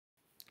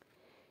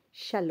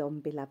Shalom,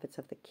 beloveds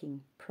of the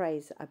King.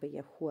 Praise Abba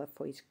Yahuwah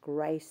for his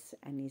grace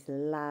and his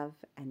love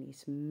and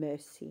his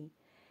mercy,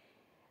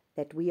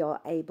 that we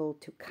are able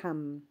to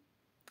come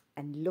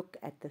and look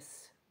at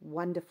this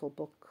wonderful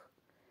book,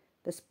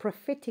 this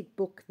prophetic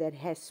book that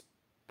has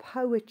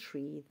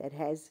poetry, that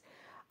has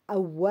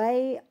a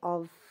way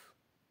of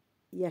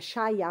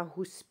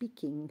Yeshayahu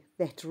speaking,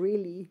 that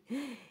really,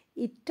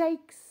 it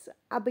takes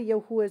Abba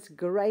Yahuwah's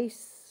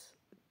grace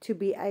to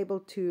be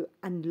able to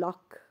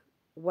unlock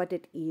what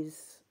it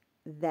is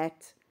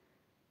that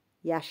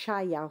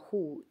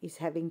Yeshayahu is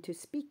having to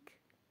speak.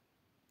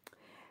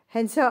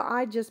 And so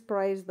I just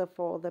praise the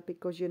Father,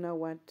 because you know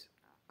what?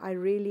 I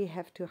really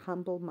have to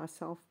humble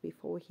myself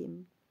before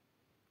him.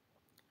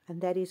 And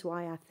that is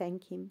why I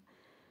thank him.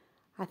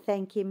 I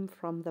thank him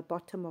from the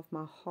bottom of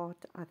my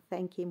heart. I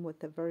thank him with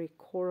the very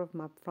core of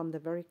from the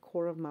very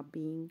core of my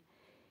being,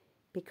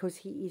 because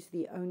he is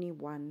the only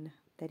one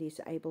that is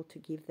able to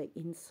give the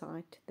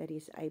insight, that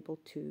is able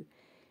to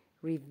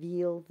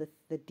reveal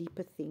the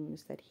deeper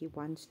things that he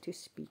wants to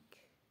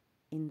speak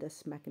in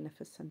this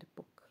magnificent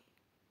book.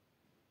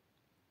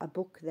 A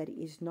book that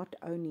is not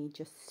only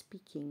just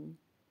speaking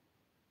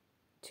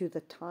to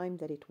the time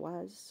that it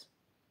was,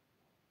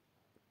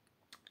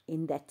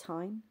 in that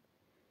time,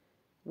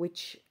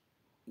 which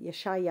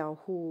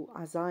Yeshayahu,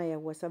 Isaiah,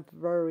 was a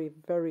very,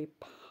 very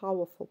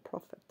powerful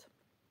prophet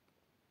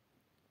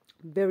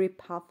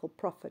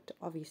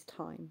of his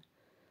time.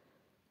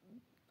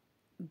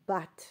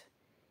 But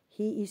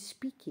he is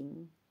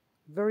speaking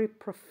very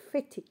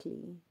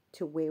prophetically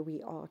to where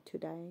we are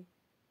today.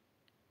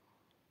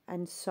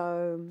 And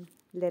so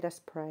let us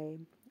pray.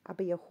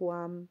 Abba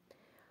Yahuwah,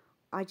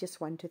 I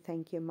just want to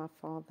thank you, my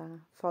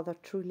Father. Father,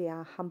 truly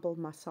I humble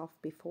myself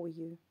before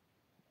you,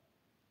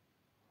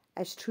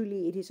 as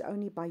truly it is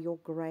only by your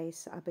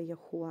grace, Abba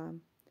Yahuwah,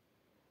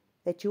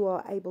 that you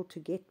are able to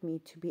get me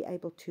to be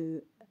able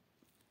to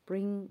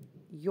bring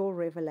your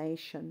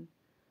revelation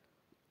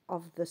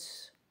of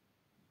this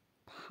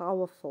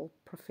powerful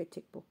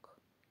prophetic book.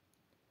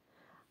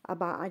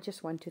 Abba, I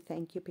just want to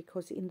thank you,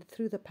 because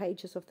through the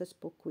pages of this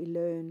book we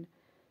learn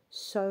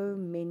so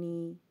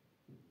many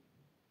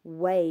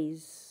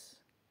ways,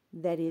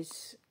 that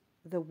is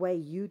the way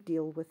you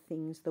deal with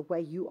things, the way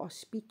you are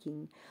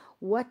speaking,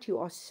 what you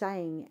are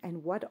saying,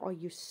 and what are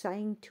you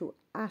saying to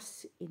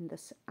us in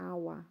this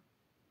hour.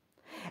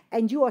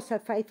 And you are so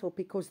faithful,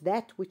 because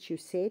that which you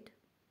said,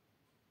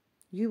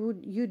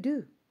 you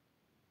do.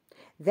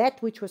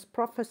 That which was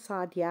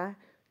prophesied here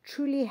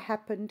truly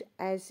happened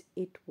as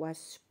it was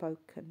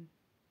spoken.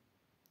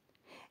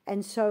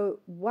 And so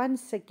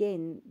once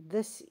again,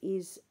 this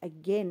is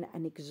again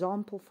an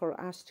example for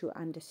us to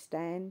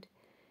understand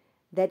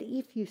that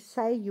if you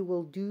say you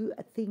will do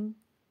a thing,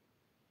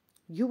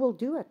 you will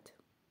do it.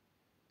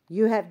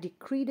 You have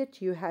decreed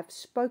it, you have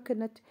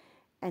spoken it,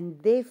 and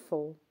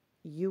therefore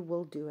you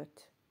will do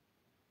it.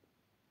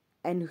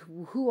 And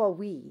who are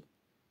we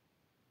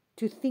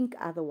to think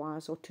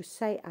otherwise or to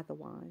say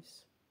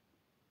otherwise?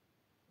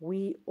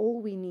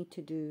 All we need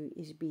to do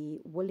is be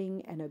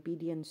willing and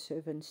obedient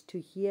servants, to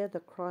hear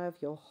the cry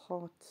of your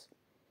heart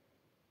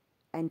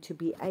and to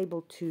be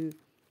able to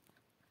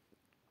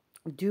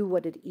do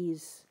what it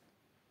is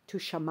to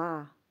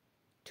shama,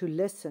 to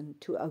listen,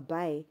 to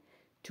obey,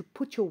 to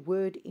put your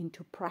word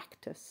into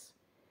practice.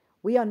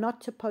 We are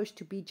not supposed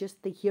to be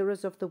just the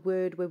hearers of the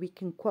word where we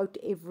can quote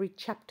every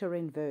chapter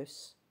and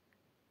verse.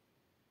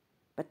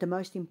 But the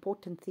most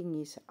important thing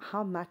is,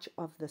 how much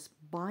of this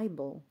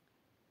Bible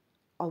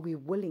are we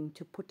willing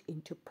to put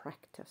into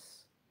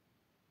practice?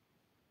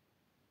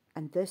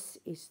 And this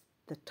is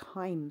the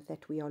time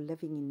that we are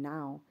living in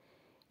now,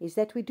 is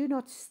that we do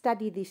not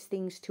study these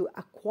things to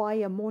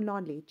acquire more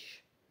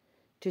knowledge,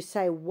 to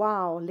say,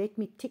 wow, let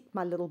me tick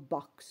my little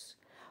box.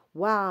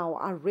 Wow,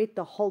 I read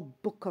the whole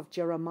book of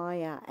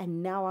Jeremiah,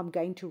 and now I'm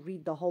going to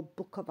read the whole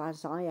book of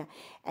Isaiah,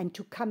 and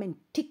to come and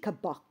tick a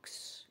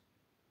box.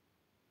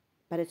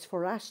 But it's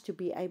for us to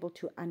be able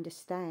to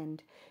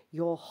understand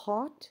your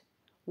heart,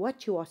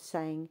 what you are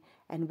saying,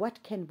 and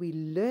what can we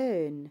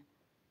learn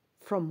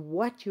from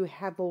what you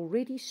have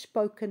already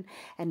spoken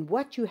and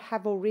what you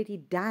have already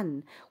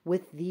done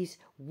with these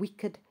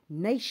wicked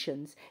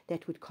nations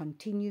that would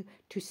continue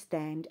to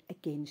stand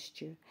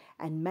against you.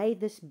 And may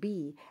this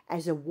be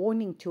as a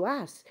warning to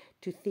us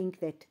to think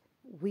that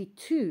we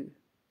too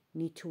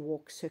need to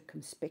walk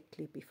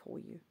circumspectly before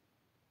you.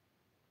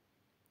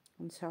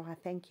 And so I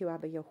thank you,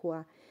 Abba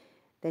Yahuwah,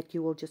 that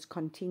you will just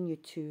continue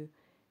to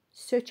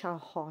search our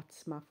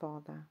hearts, my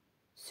Father.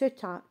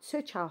 Search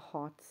our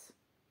hearts,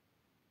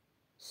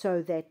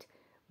 so that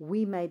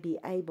we may be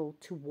able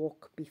to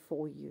walk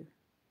before you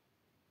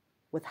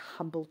with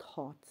humbled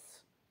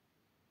hearts.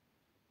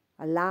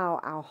 Allow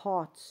our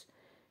hearts,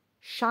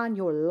 shine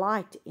your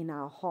light in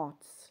our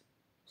hearts,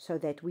 so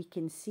that we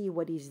can see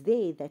what is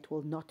there that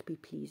will not be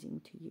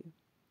pleasing to you.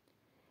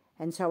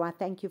 And so I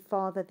thank you,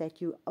 Father,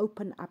 that you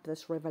open up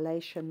this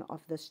revelation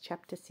of this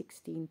chapter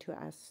 16 to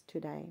us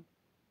today,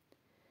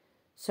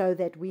 so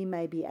that we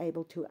may be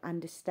able to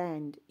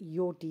understand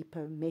your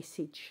deeper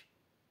message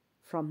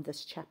from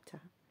this chapter,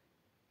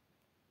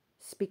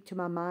 Speak to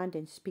my mind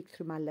and speak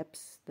through my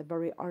lips the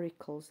very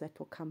oracles that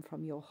will come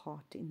from your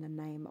heart in the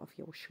name of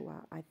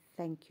Yeshua. I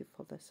thank you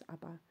for this,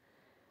 Abba.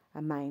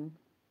 Amen.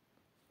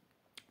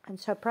 And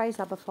so praise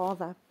Abba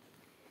Father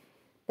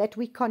that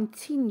we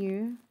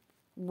continue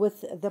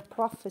with the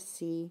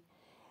prophecy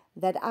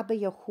that Abba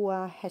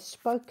Yahuwah has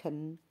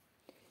spoken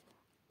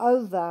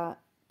over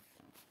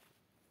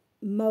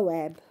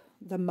Moab,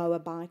 the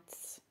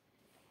Moabites.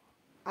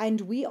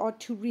 And we are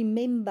to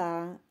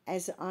remember,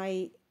 as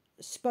I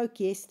spoke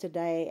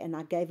yesterday and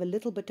I gave a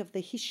little bit of the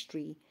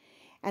history,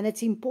 and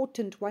it's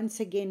important once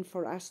again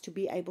for us to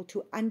be able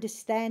to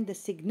understand the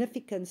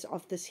significance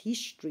of this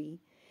history,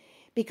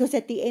 because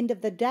at the end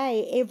of the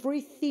day,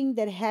 everything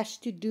that has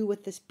to do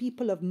with this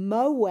people of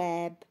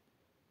Moab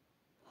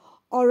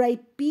are a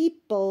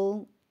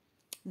people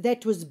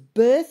that was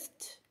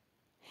birthed.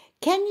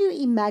 Can you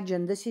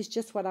imagine, this is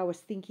just what I was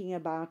thinking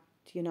about,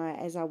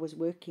 as I was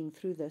working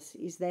through this,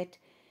 is that,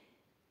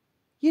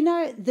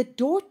 the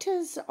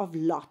daughters of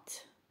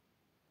Lot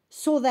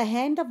saw the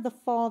hand of the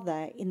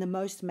Father in the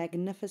most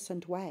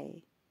magnificent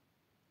way.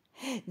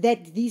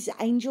 That these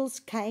angels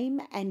came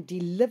and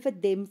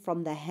delivered them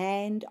from the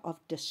hand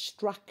of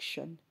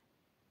destruction.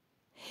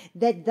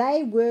 That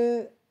they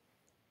were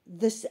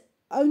this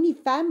only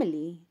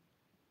family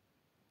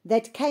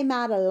that came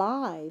out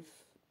alive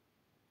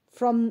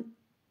from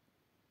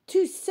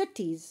 2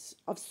 cities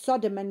of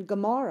Sodom and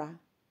Gomorrah.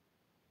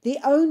 The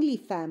only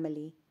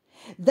family.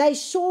 They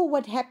saw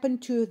what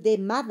happened to their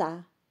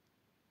mother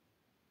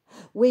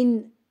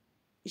when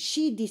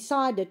she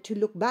decided to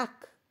look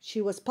back.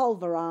 She was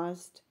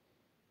pulverized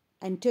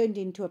and turned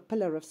into a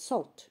pillar of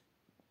salt.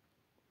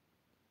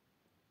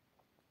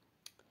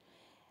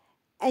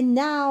 And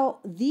now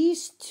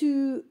these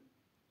 2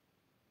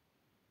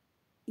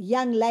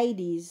 young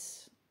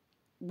ladies,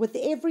 with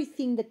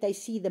everything that they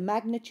see, the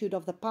magnitude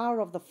of the power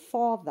of the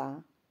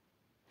Father,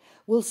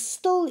 will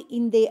still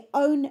in their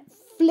own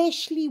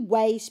fleshly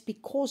ways,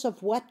 because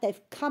of what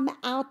they've come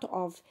out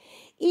of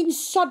in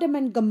Sodom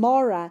and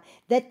Gomorrah,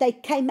 that they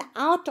came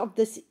out of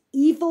this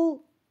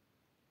evil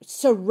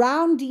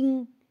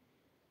surroundings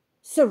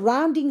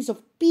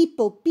of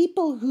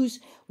people whose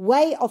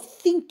way of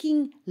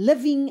thinking,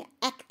 living,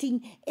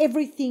 acting,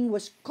 everything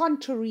was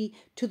contrary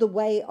to the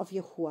way of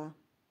Yahuwah.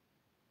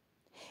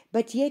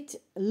 But yet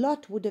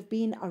Lot would have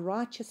been a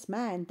righteous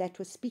man that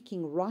was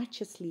speaking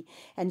righteously,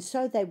 and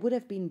so they would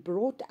have been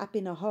brought up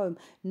in a home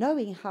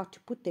knowing how to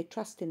put their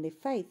trust and their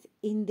faith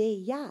in their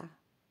Yah.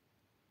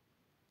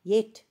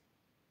 Yet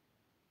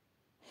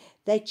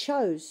they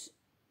chose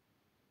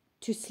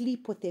to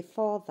sleep with their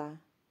father,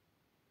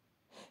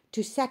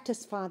 to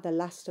satisfy the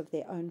lust of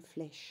their own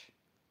flesh,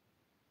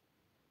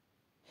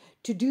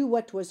 to do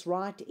what was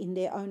right in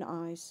their own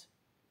eyes,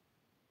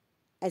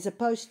 as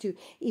opposed to,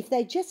 if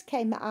they just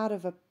came out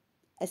of a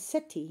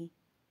city,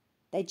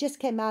 they just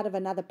came out of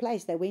another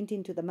place, they went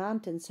into the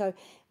mountains, so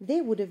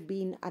there would have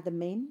been other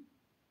men.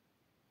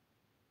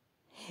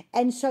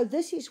 And so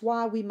this is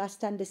why we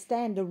must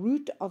understand the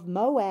root of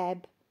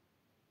Moab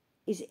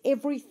is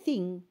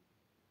everything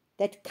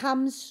that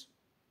comes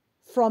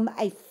from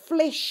a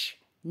flesh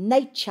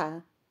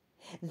nature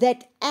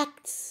that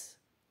acts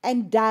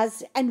and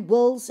does and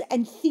wills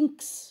and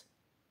thinks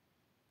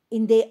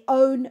in their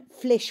own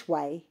flesh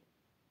way,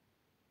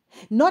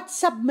 not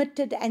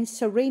submitted and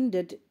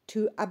surrendered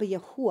to Abba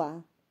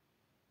Yahuwah.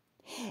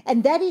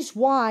 And that is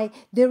why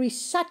there is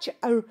such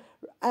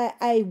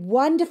a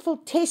wonderful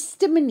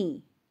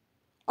testimony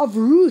of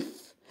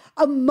Ruth,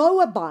 a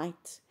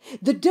Moabite,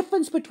 the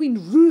difference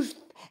between Ruth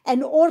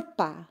and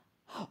Orpah.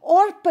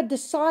 Orpah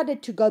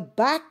decided to go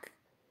back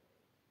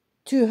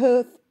to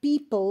her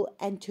people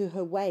and to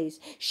her ways.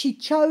 She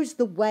chose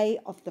the way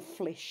of the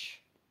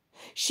flesh.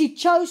 She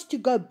chose to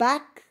go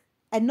back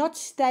and not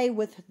stay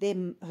with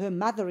them, her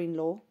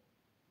mother-in-law,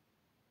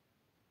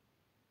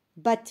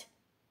 but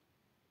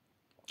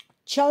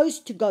chose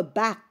to go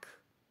back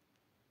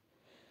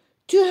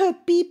to her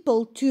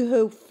people, to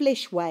her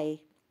flesh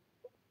way,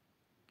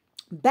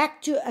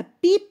 back to a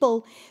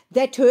people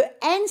that her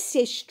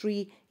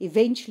ancestry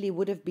eventually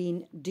would have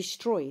been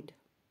destroyed.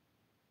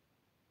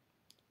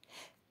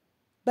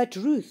 But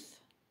Ruth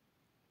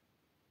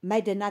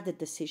made another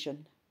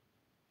decision,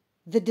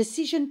 the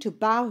decision to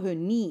bow her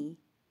knee,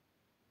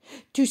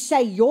 to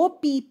say, your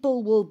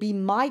people will be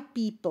my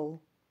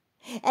people,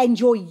 and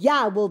your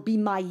Yah will be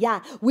my Yah,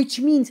 which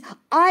means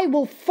I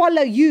will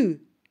follow you.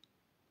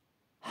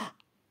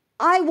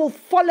 I will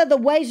follow the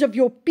ways of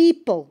your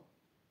people.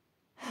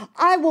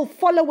 I will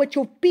follow what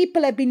your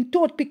people have been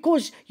taught,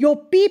 because your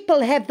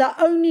people have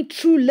the only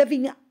true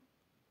living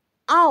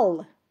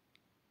Al.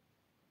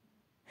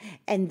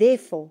 And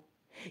therefore,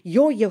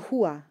 your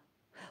Yahuwah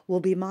will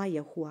be my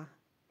Yahuwah.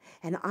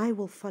 And I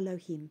will follow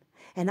him,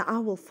 and I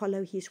will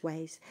follow his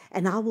ways,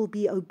 and I will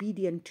be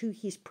obedient to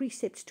his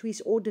precepts, to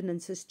his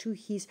ordinances, to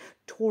his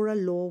Torah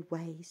law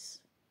ways.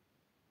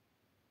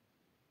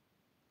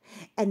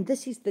 And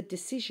this is the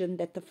decision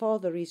that the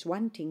Father is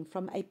wanting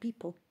from a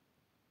people.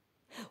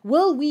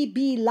 Will we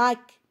be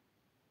like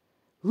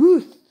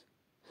Ruth,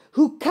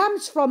 who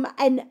comes from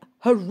an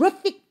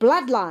horrific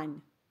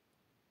bloodline,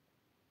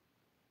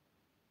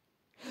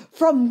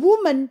 from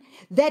women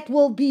that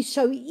will be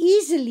so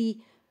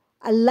easily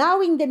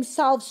allowing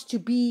themselves to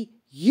be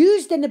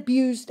used and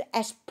abused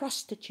as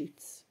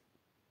prostitutes.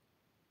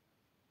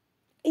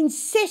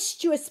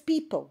 Incestuous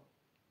people.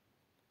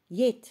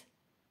 Yet,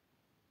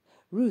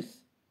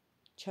 Ruth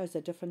chose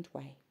a different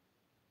way.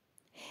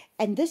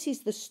 And this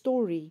is the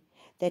story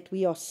that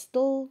we are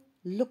still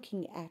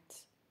looking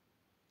at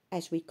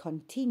as we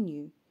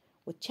continue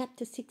with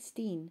chapter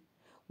 16,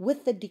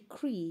 with the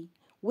decree,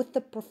 with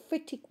the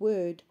prophetic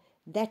word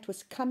that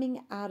was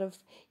coming out of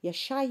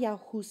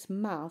Yeshayahu's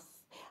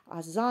mouth,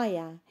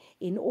 Isaiah,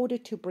 in order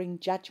to bring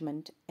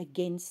judgment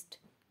against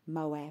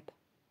Moab.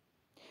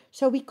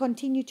 So we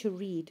continue to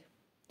read.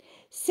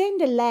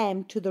 Send a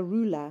lamb to the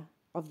ruler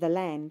of the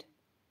land,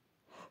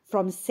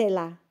 from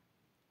Selah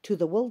to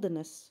the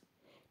wilderness,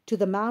 to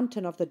the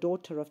mountain of the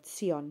daughter of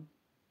Zion.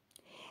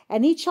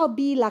 And it shall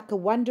be like a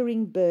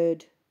wandering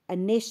bird, a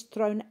nest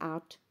thrown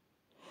out.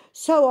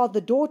 So are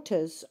the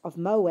daughters of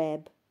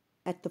Moab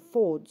at the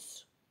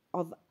fords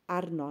of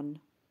Arnon.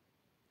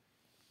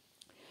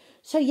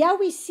 So here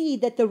we see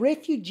that the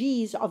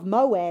refugees of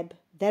Moab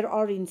that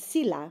are in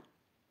Selah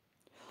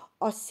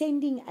are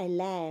sending a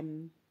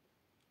lamb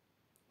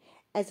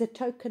as a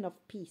token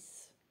of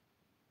peace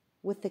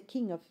with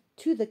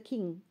to the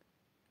king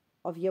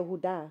of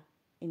Yehudah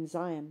in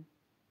Zion.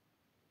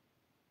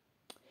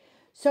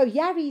 So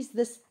here is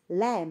this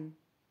lamb.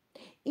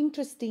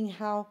 Interesting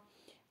how,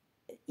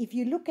 if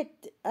you look at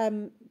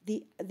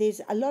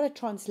there's a lot of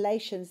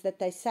translations that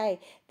they say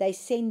they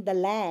send the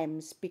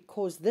lambs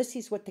because this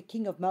is what the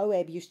king of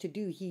Moab used to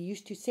do. He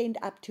used to send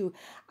up to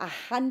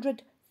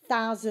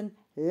 100,000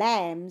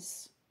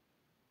 lambs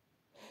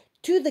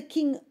to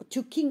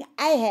King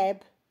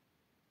Ahab,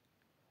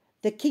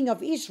 the king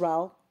of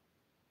Israel,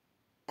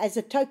 as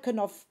a token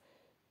of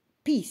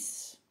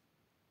peace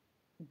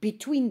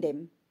between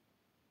them,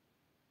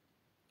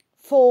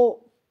 for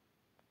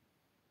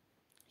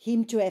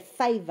him to have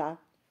favor.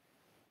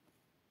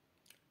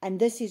 And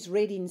this is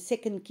read in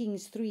 2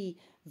 Kings 3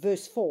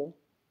 verse 4,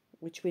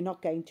 which we're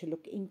not going to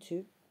look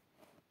into.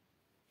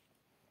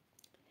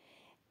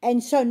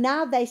 And so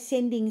now they're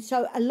sending,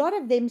 so a lot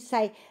of them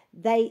say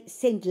they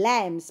send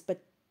lambs,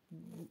 but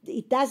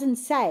it doesn't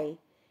say.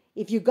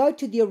 If you go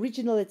to the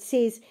original, it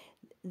says,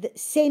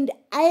 send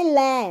a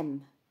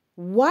lamb,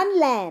 one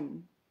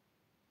lamb.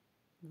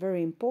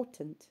 Very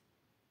important.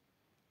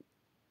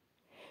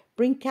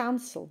 Bring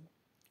counsel,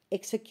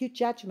 execute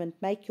judgment,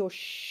 make your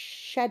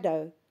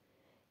shadow,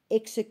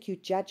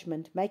 execute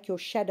judgment, make your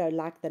shadow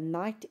like the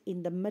night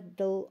in the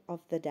middle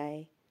of the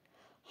day.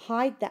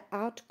 Hide the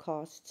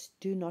outcasts,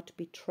 do not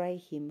betray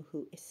him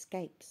who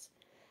escapes.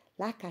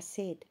 Like I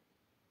said,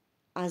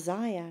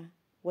 Isaiah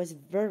was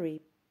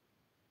very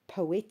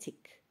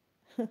poetic.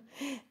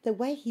 The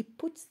way he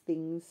puts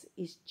things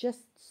is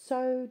just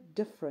so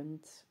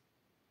different.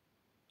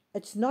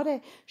 It's not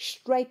a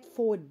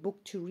straightforward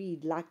book to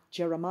read like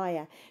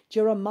Jeremiah.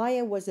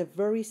 Jeremiah was a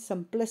very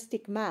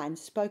simplistic man,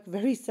 spoke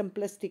very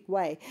simplistic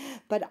way.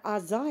 But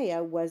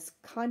Isaiah was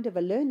kind of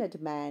a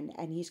learned man,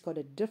 and he's got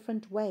a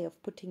different way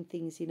of putting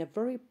things in a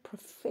very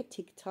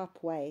prophetic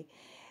type way,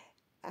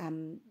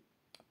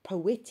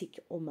 poetic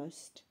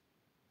almost.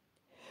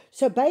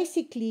 So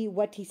basically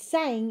what he's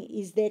saying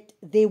is that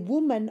their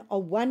women are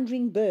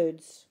wandering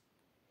birds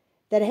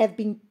that have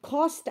been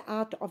cast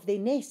out of their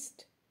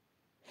nest.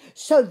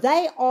 So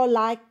they are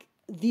like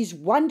these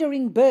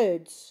wandering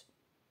birds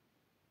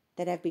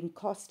that have been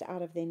cast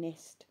out of their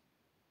nest.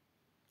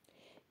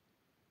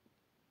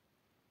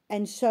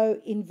 And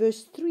so in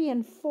verse 3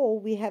 and 4,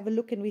 we have a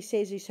look and he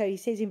says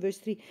in verse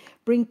 3,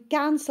 bring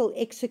counsel,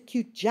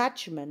 execute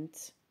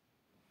judgment,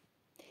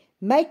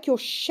 make your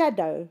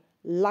shadow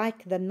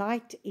like the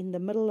night in the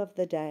middle of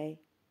the day.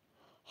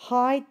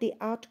 Hide the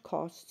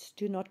outcasts,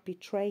 do not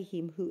betray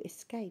him who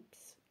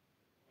escapes.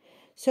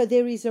 So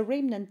there is a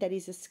remnant that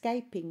is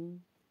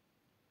escaping,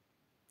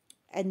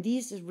 and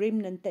this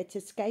remnant that's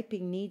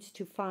escaping need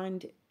to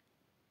find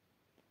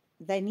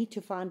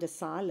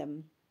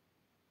asylum.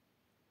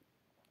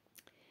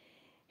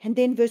 And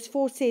then verse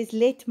 4 says,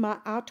 let my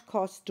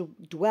outcast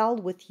dwell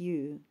with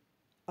you,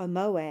 O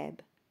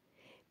Moab.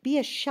 Be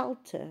a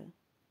shelter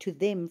to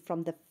them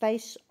from the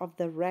face of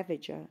the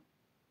ravager.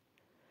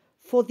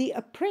 For the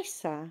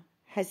oppressor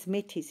has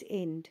met his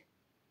end.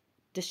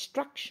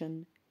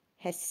 Destruction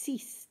has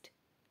ceased.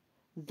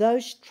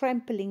 Those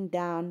trampling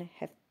down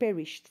have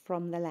perished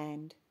from the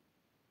land.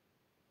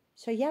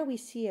 So here we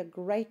see a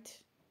great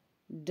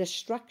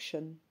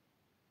destruction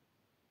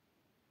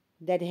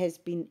that has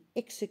been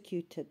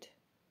executed.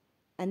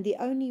 And the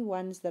only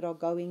ones that are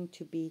going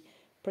to be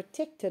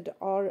protected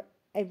are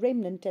a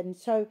remnant. And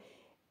so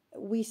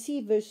we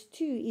see verse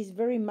 2 is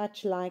very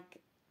much like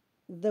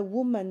the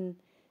woman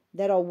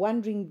that are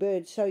wandering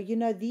birds. So,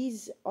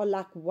 these are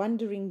like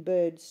wandering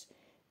birds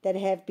that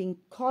have been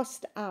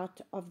cast out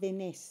of their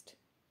nest.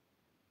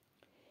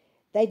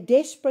 The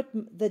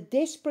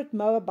desperate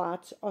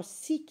Moabites are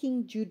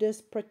seeking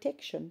Judah's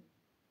protection.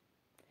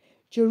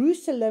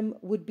 Jerusalem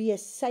would be a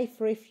safe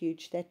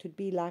refuge that would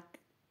be like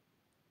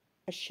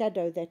a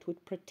shadow that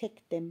would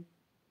protect them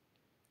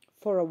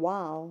for a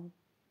while.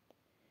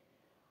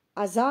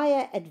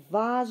 Isaiah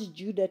advised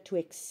Judah to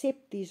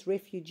accept these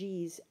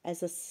refugees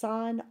as a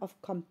sign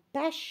of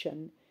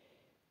compassion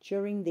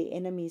during the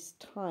enemy's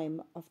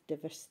time of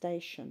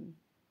devastation.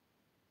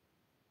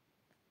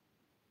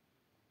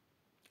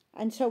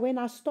 And so when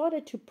I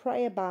started to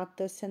pray about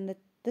this, and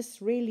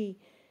this really,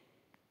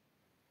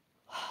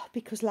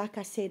 because like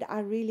I said, I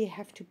really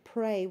have to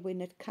pray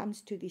when it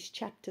comes to these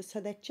chapters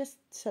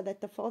so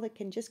that the Father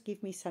can just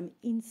give me some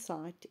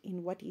insight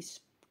in what He's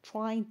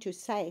trying to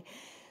say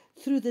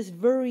through this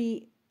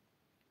very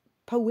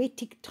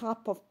poetic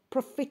type of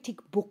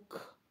prophetic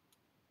book.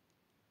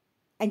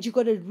 And you've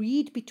got to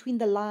read between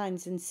the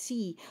lines and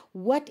see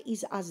what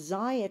is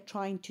Isaiah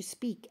trying to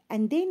speak.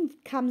 And then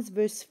comes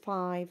verse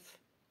 5.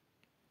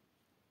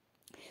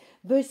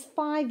 Verse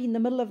 5 in the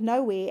middle of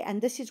nowhere,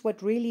 and this is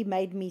what really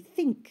made me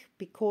think,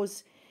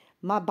 because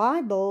my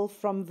Bible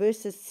from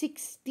verses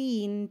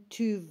 16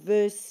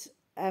 to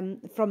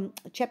from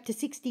chapter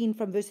 16,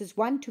 from verses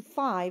 1 to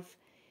 5,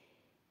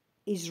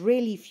 is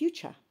really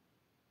future.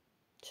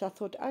 So I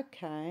thought,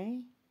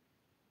 okay.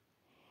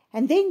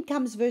 And then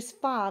comes verse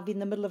 5 in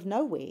the middle of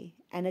nowhere,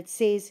 and it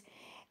says,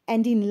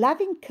 "And in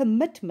loving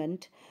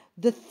commitment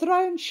the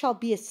throne shall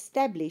be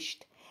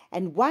established,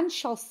 and one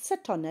shall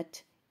sit on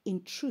it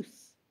in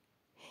truth.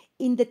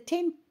 In the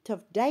tent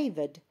of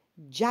David,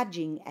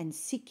 judging and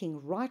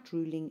seeking right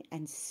ruling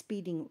and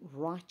speeding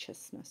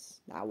righteousness."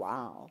 Now,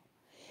 wow.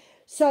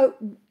 So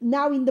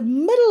now in the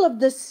middle of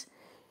this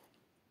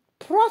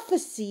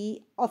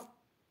prophecy of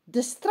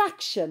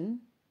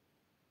destruction,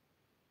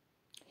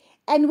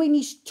 and when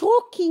he's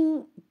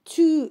talking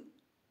to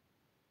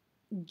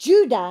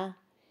Judah,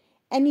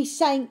 and he's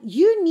saying,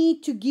 you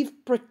need to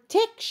give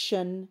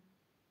protection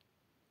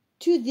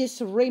to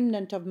this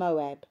remnant of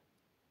Moab.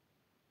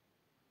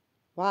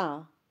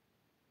 Wow.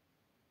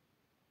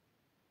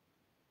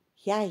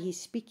 Yeah, he's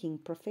speaking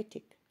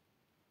prophetic.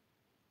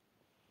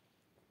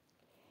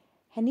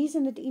 And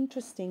isn't it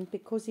interesting?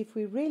 Because if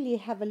we really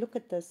have a look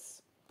at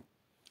this,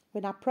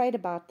 when I prayed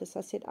about this,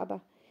 I said,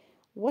 Abba,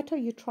 what are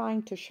you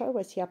trying to show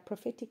us here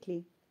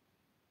prophetically?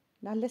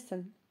 Now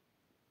listen.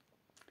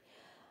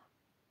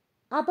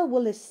 Abba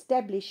will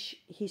establish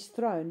his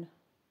throne,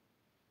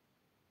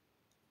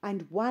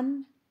 and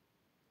one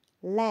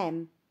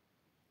lamb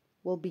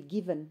will be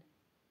given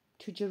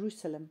to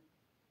Jerusalem.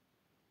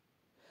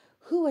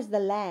 Who was the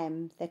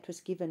lamb that was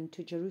given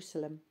to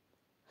Jerusalem?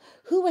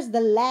 Who was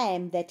the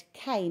lamb that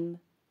came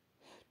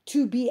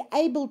to be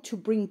able to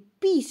bring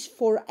peace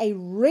for a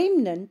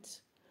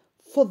remnant,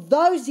 for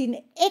those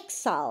in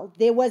exile?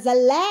 There was a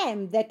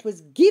lamb that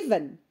was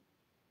given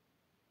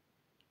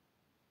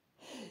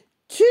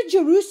to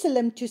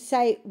Jerusalem to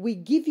say, we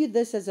give you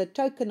this as a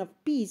token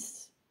of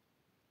peace.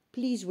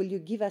 Please, will you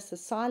give us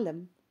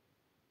asylum,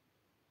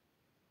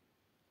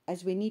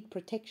 as we need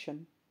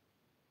protection?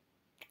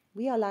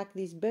 We are like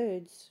these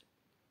birds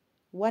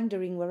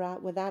wandering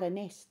without a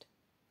nest.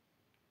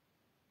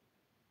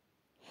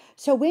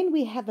 So when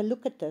we have a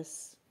look at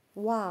this,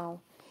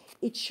 wow,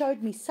 it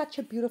showed me such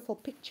a beautiful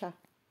picture.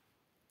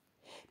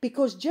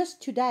 Because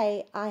just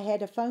today I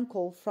had a phone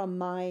call from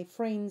my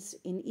friends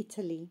in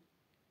Italy.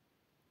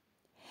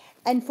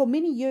 And for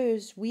many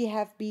years we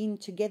have been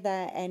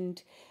together,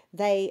 and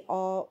they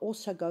are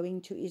also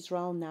going to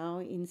Israel now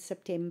in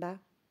September.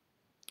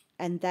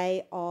 And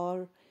they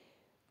are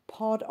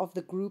part of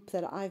the group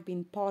that I've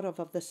been part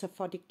of the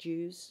Sephardic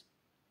Jews,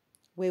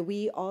 where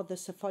we are the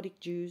Sephardic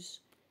Jews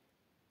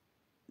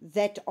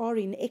that are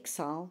in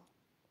exile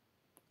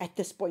at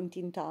this point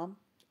in time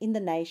in the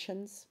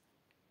nations,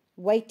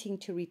 waiting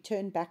to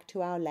return back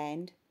to our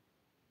land.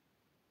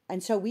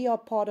 And so we are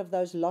part of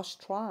those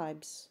lost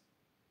tribes.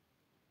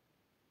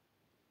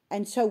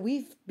 And so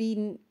we've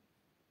been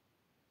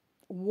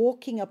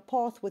walking a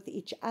path with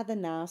each other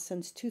now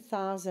since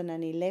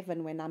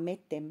 2011 when I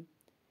met them,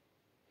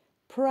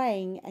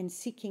 praying and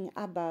seeking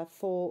Abba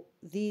for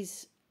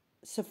these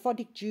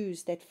Sephardic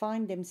Jews that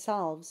find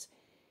themselves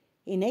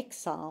in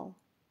exile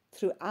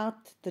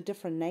throughout the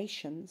different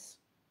nations.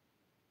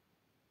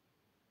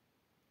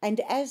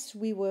 And as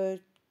we were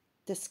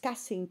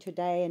discussing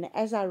today, and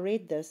as I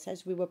read this,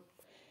 as we were,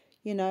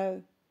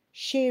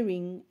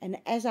 sharing, and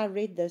as I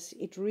read this,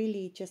 it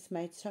really just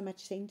made so much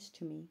sense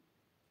to me.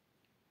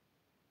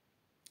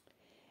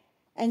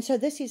 And so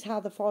this is how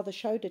the Father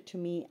showed it to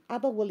me.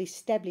 Abba will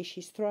establish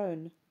his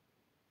throne,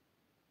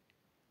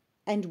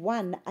 and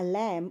a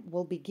lamb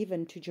will be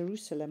given to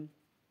Jerusalem.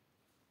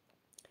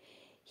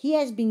 He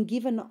has been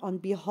given on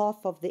behalf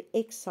of the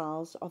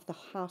exiles of the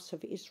house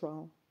of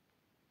Israel.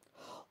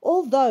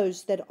 All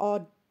those that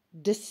are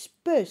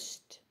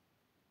dispersed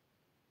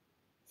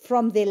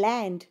from their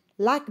land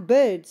like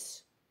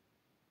birds.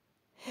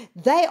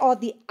 They are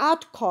the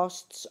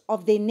outcasts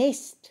of their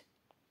nest.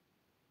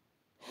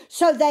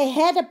 So they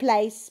had a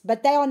place,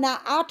 but they are now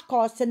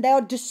outcasts, and they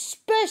are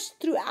dispersed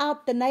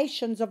throughout the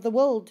nations of the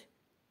world.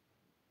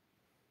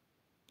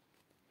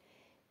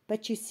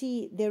 But you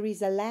see, there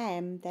is a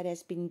lamb that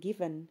has been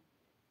given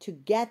to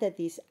gather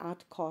these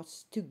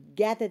outcasts, to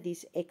gather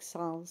these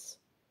exiles.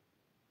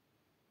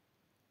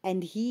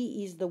 And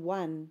he is the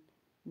one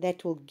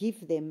that will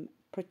give them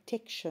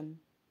protection.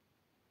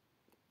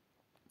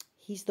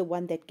 He's the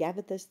one that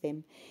gathers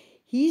them.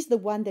 He's the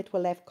one that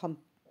will have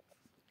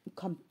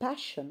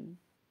compassion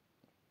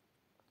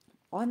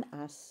on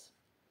us.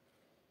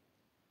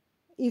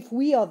 If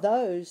we are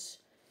those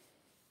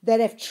that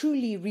have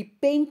truly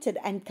repented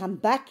and come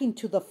back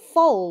into the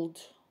fold,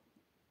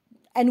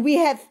 and we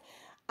have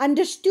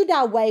understood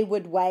our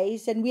wayward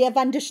ways, and we have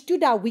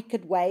understood our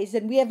wicked ways,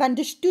 and we have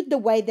understood the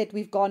way that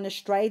we've gone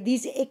astray,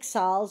 these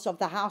exiles of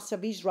the house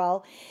of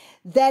Israel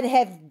that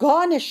have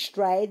gone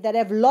astray, that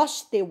have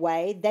lost their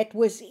way, that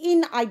was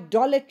in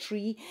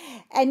idolatry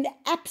and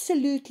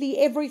absolutely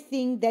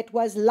everything that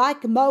was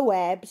like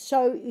Moab,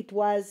 so it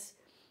was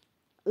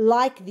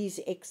like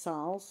these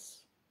exiles.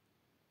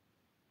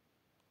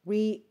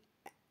 We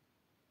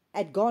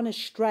had gone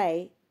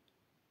astray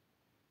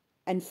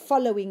and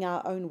following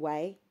our own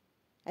way.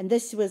 And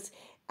this was,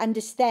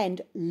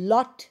 understand,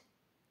 Lot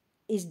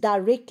is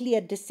directly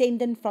a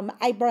descendant from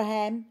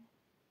Abraham,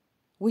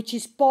 which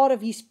is part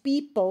of his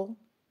people,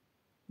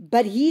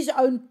 but his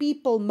own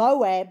people,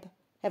 Moab,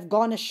 have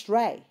gone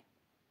astray.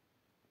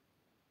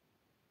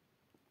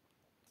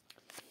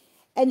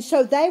 And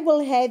so they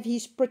will have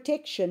his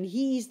protection.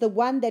 He is the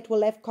one that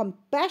will have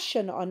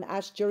compassion on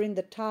us during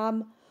the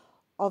time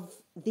of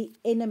the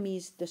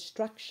enemy's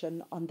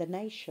destruction on the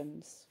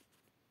nations.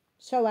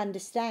 So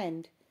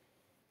understand,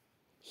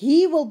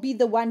 he will be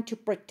the one to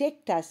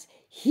protect us.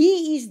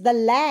 He is the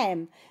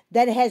lamb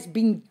that has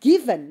been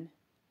given,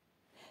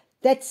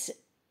 that's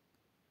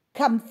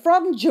come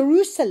from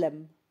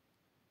Jerusalem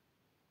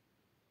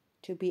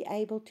to be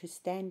able to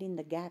stand in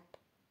the gap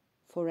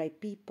for a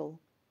people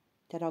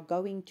that are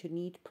going to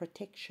need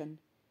protection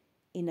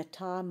in a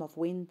time of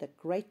when the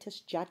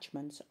greatest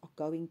judgments are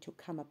going to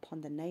come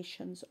upon the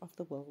nations of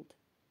the world.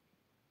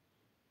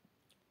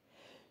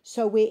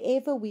 So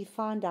wherever we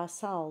find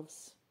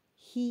ourselves,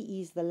 he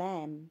is the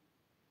lamb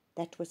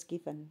that was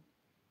given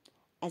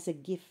as a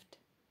gift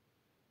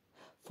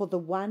for the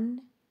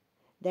one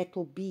that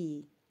will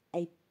be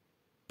a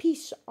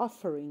peace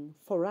offering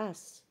for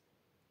us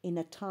in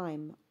a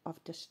time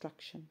of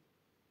destruction,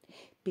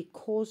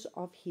 because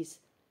of his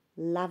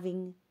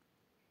loving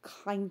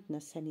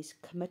kindness and his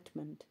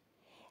commitment.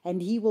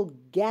 And he will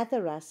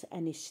gather us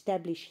and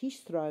establish his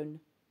throne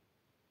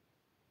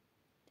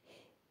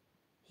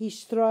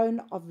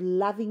of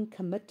loving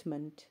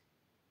commitment.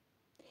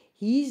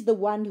 He is the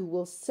one who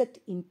will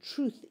sit in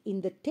truth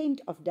in the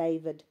tent of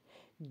David,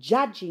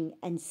 judging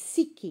and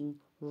seeking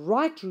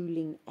right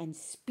ruling and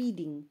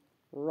speeding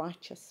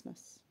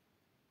righteousness.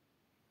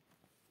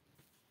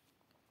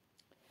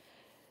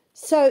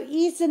 So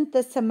isn't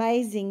this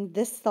amazing?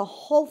 This, the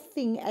whole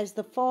thing, as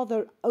the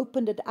Father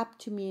opened it up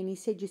to me and he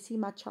said, you see,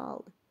 my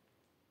child,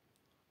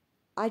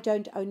 I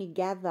don't only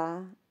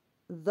gather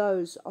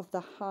those of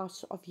the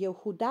house of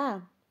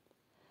Yehudah,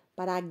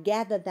 but I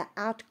gather the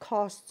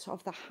outcasts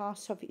of the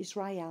house of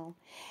Israel.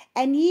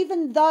 And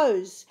even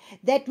those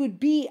that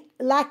would be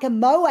like a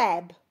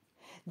Moab,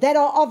 that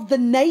are of the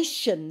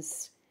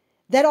nations,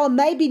 that are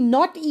maybe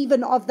not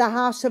even of the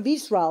house of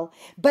Israel,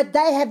 but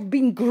they have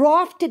been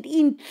grafted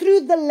in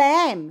through the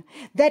Lamb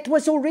that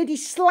was already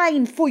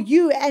slain for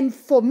you and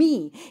for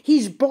me.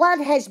 His blood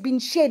has been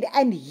shed,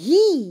 and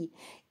he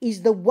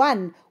is the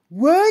one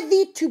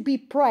worthy to be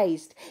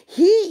praised.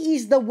 He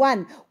is the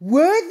one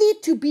worthy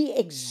to be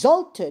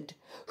exalted,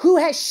 who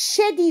has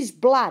shed his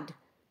blood.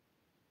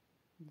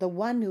 The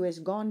one who has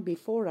gone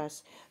before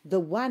us, the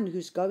one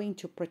who's going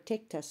to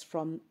protect us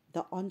from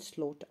the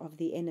onslaught of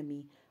the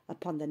enemy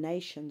upon the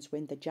nations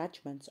when the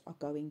judgments are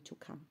going to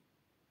come.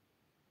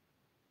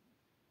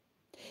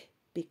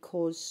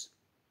 Because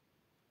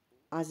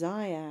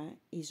Isaiah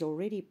is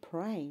already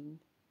praying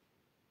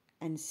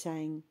and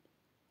saying,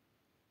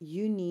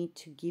 you need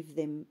to give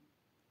them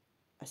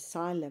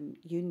asylum,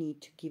 you need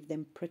to give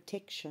them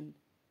protection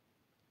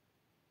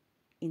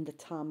in the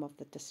time of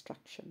the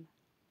destruction.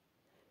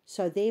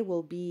 So there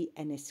will be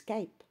an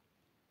escape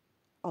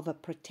of a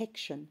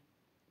protection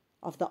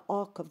of the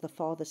ark of the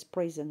Father's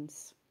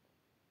presence.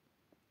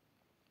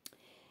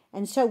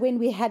 And so when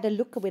I had a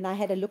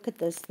look at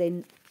this,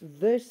 then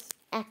verse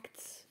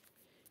Acts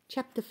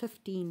chapter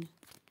 15.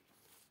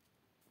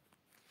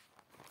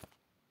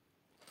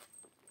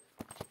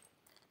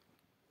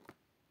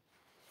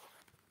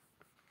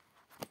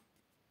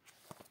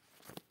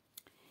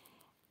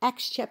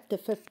 Acts chapter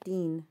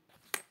 15,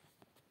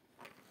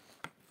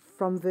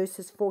 from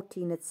verses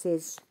 14, it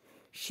says,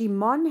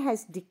 Shimon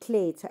has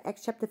declared, so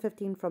Acts chapter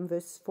 15 from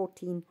verse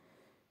 14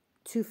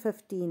 to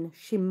 15,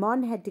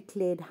 Shimon had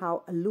declared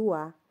how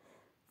Eloah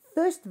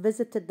first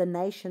visited the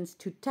nations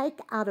to take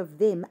out of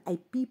them a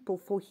people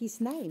for his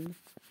name.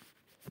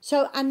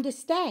 So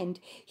understand,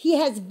 he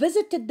has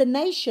visited the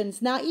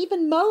nations. Now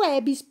even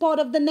Moab is part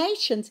of the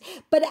nations,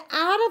 but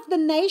out of the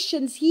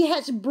nations he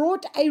has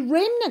brought a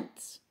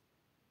remnant.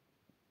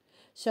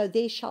 So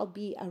there shall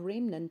be a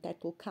remnant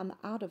that will come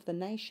out of the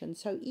nation.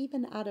 So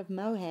even out of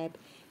Moab,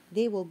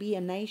 there will be a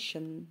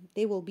nation.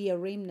 There will be a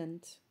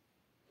remnant.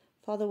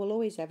 Father will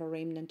always have a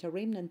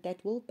remnant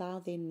that will bow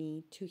their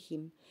knee to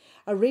him,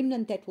 a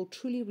remnant that will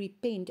truly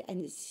repent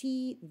and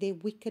see their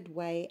wicked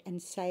way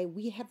and say,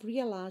 we have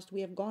realized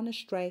we have gone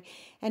astray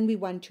and we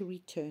want to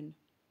return.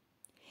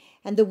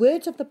 And the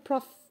words of the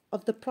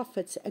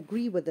prophets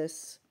agree with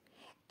this,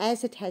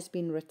 as it has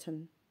been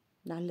written.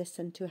 Now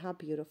listen to how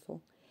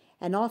beautiful.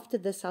 And after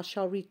this I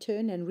shall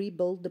return and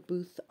rebuild the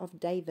booth of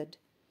David.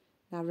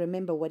 Now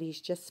remember what he's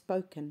just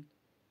spoken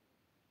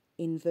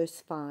in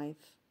verse 5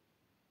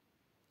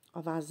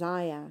 of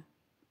Isaiah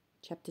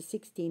chapter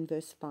 16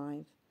 verse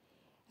 5.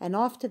 And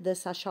after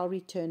this I shall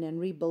return and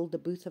rebuild the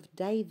booth of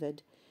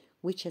David,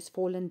 which has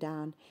fallen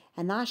down,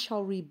 and I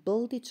shall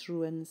rebuild its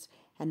ruins,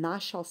 and I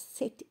shall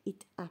set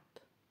it up,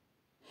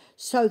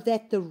 so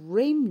that the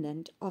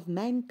remnant of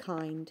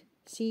mankind,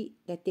 see,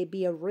 that there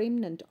be a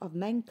remnant of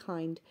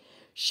mankind,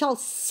 shall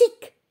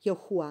seek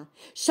Yahuwah.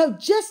 So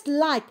just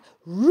like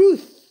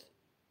Ruth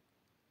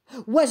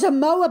was a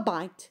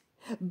Moabite,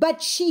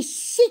 but she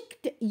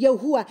sought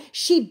Yahuwah,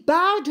 she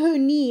bowed her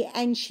knee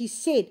and she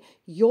said,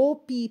 your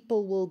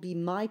people will be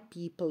my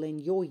people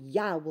and your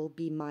Yah will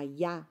be my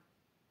Yah.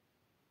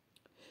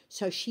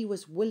 So she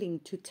was willing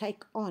to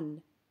take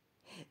on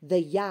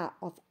the Yah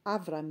of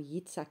Avram,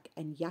 Yitzhak,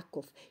 and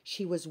Yaakov.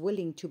 She was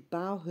willing to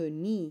bow her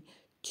knee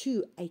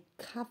to a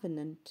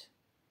covenant.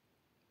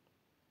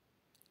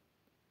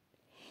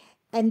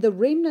 And the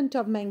remnant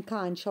of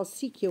mankind shall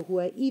seek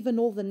Yahuwah, even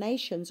all the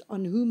nations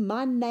on whom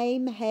my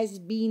name has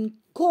been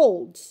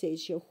called,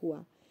 says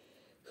Yahuwah.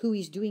 Who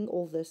is doing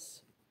all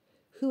this?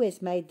 Who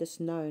has made this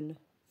known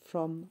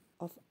from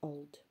of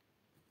old?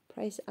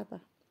 Praise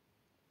Abba.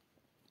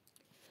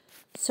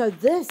 So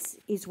this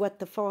is what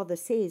the Father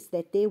says,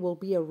 that there will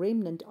be a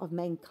remnant of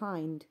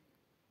mankind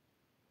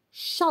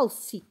shall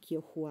seek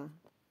Yahuwah.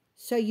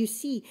 So you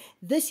see,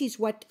 this is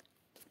what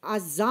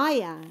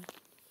Isaiah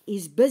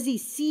is busy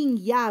seeing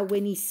Yah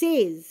when he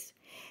says,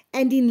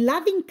 and in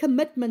loving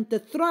commitment the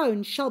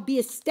throne shall be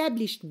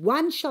established,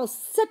 one shall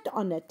sit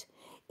on it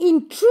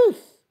in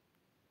truth.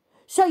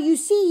 So you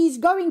see, he's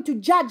going to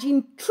judge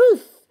in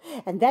truth.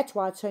 And that's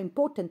why it's so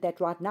important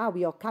that right now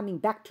we are coming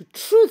back to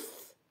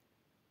truth.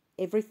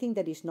 Everything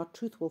that is not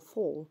truth will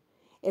fall.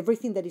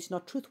 Everything that is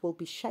not truth will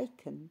be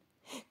shaken,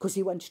 because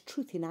he wants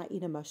truth in our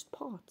innermost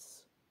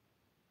parts.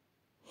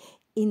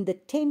 In the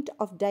tent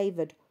of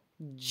David,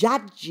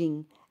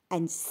 judging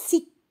and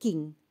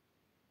seeking.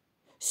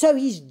 So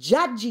he's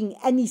judging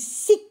and he's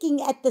seeking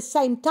at the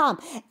same time.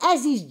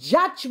 As his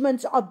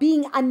judgments are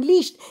being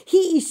unleashed,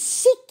 he is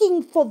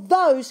seeking for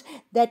those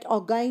that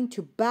are going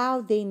to bow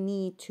their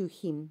knee to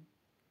him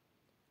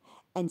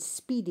and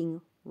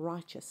speeding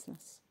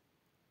righteousness.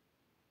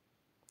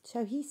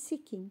 So he's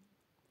seeking,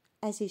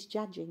 as he's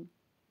judging,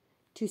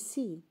 to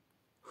see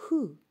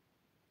who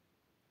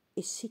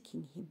is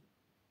seeking him,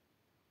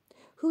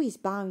 who is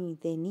bowing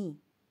their knee.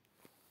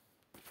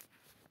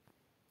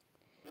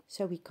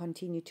 So we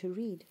continue to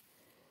read.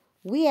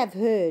 We have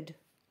heard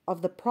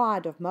of the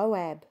pride of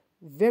Moab,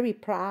 very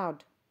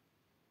proud,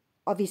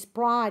 of his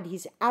pride,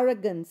 his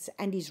arrogance,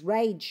 and his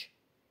rage.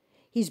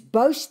 His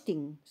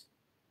boastings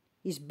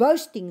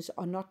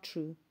are not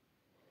true.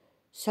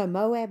 So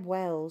Moab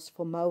wails,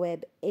 for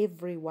Moab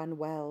everyone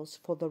wails,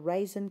 for the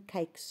raisin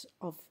cakes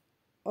of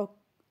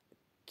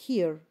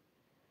Kir,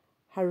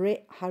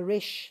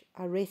 Haresh,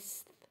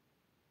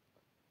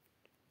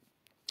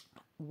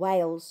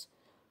 wails.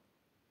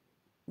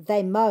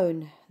 They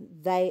moan,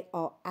 they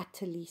are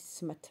utterly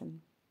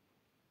smitten.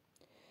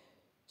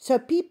 So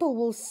people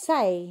will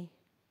say,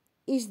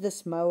 is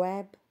this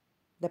Moab,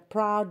 the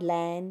proud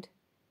land,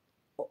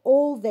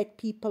 all that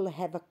people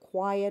have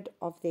acquired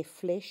of their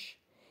flesh,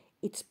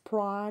 its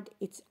pride,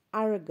 its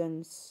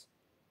arrogance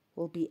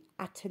will be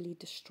utterly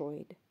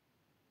destroyed.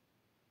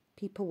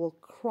 People will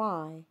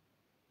cry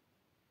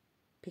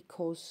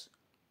because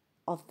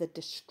of the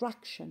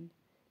destruction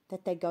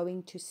that they're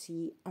going to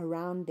see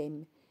around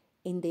them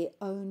in their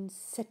own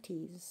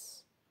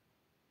cities,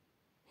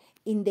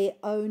 in their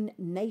own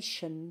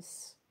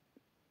nations.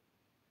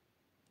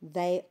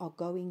 They are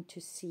going to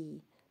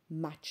see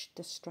much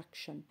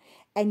destruction.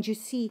 And you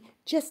see,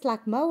 just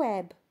like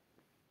Moab,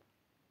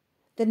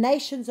 the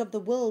nations of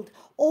the world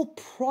all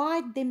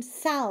pride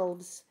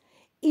themselves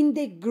in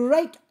their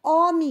great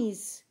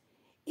armies,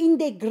 in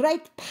their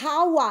great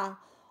power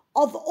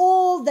of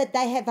all that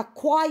they have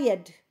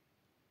acquired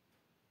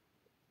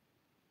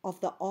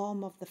of the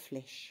arm of the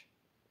flesh.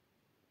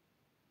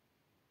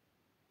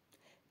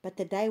 But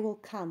the day will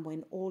come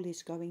when all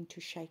is going to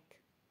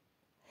shake,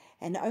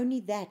 and only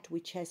that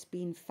which has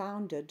been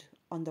founded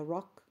on the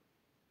rock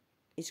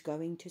is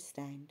going to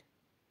stand.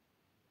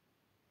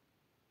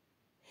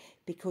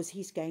 Because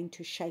he's going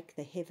to shake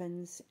the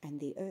heavens and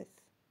the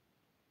earth.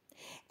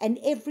 And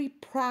every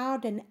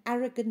proud and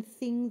arrogant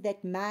thing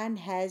that man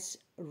has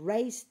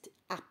raised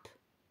up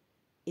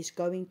is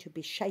going to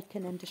be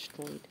shaken and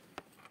destroyed.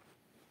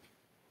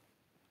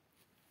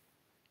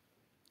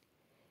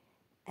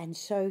 And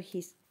so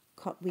he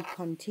we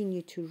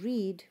continue to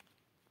read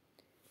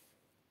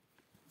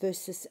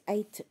verses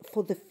 8.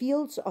 For the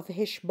fields of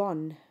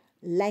Heshbon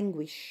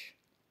languish,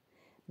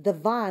 the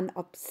vine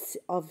of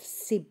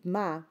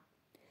Sibmah,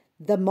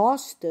 the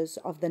masters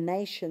of the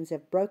nations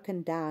have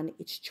broken down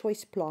its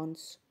choice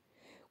plants,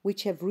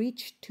 which have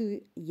reached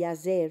to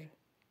Yazer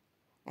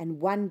and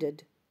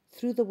wandered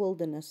through the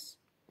wilderness.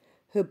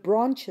 Her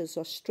branches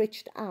are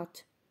stretched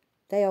out,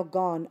 they are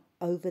gone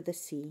over the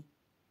sea.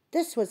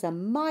 This was a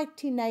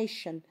mighty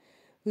nation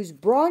whose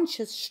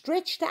branches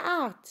stretched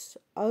out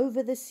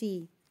over the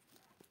sea.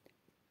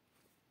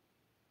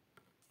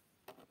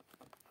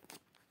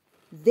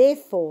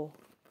 Therefore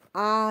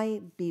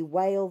I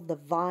bewail the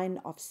vine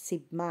of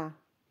Sibmah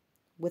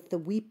with the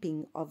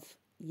weeping of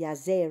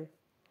Yazer.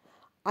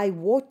 I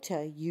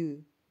water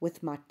you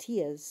with my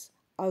tears,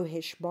 O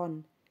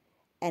Heshbon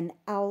and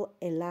El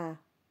Elah.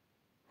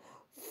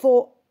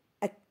 For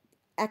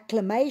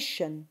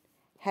acclamation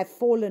have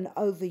fallen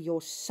over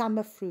your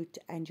summer fruit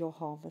and your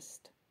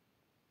harvest.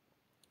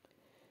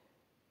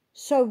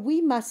 So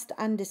we must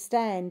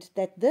understand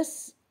that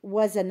this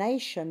was a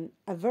nation,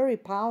 a very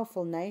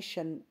powerful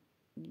nation,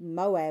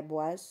 Moab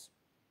was,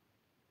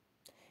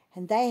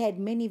 and they had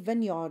many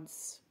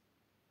vineyards,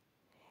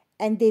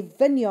 and their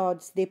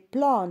vineyards, their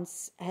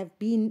plants have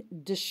been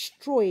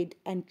destroyed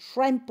and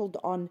trampled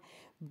on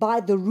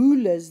by the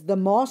rulers, the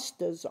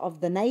masters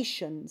of the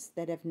nations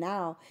that have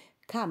now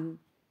come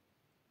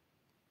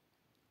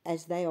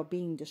as they are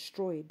being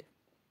destroyed.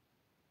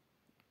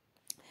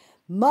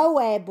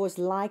 Moab was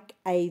like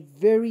a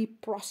very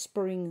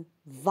prospering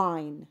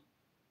vine.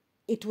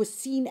 It was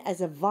seen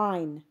as a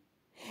vine.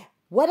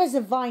 What does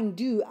a vine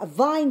do? A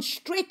vine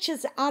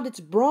stretches out its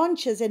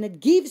branches and it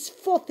gives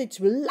forth its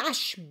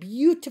lush,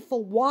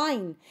 beautiful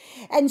wine.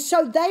 And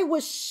so they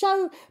were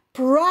so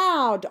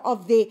proud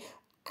of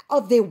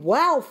their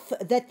wealth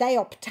that they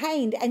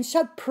obtained, and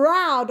so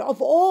proud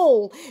of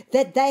all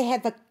that they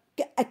have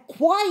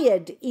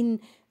acquired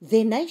in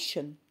their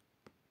nation.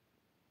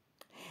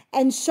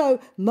 And so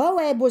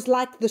Moab was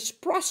like this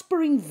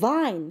prospering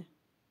vine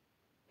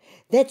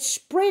that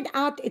spread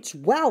out its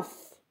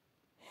wealth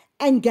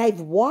and gave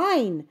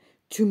wine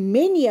to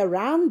many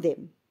around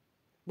them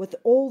with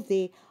all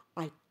their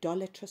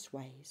idolatrous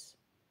ways.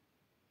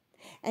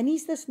 And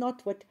is this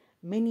not what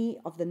many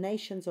of the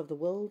nations of the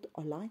world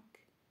are like?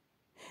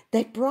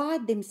 They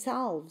pride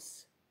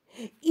themselves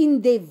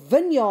in their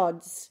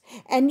vineyards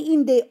and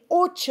in their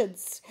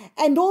orchards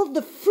and all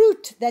the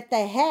fruit that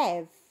they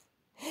have.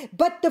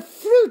 But the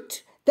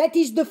fruit that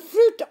is the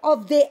fruit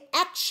of their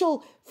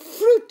actual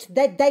fruit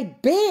that they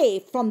bear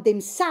from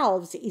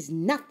themselves is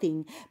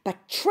nothing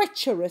but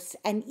treacherous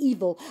and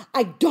evil,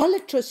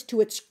 idolatrous to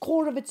its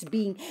core of its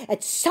being.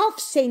 It's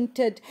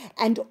self-centered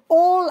and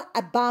all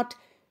about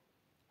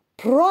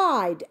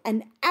pride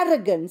and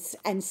arrogance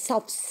and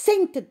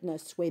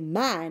self-centeredness, where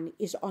man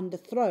is on the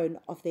throne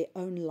of their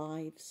own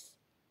lives.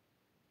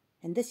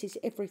 And this is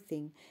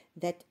everything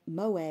that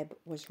Moab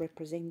was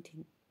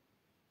representing.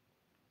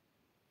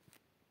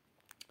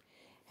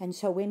 And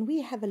so when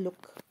we have a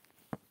look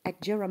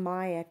at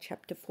Jeremiah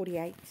chapter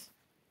 48,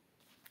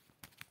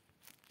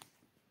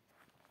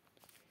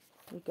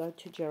 we go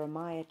to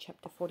Jeremiah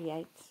chapter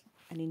 48,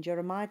 and in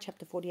Jeremiah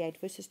chapter 48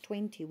 verses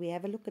 20, we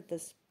have a look at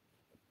this.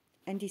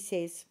 And he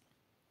says,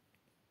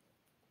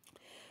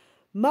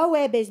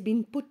 Moab has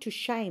been put to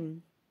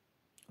shame,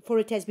 for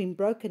it has been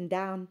broken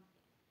down.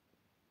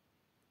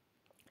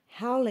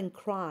 Howl and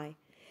cry.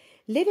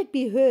 Let it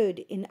be heard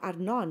in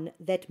Arnon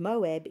that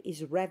Moab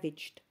is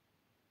ravaged.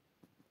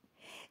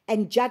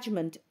 And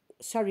judgment,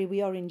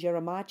 we are in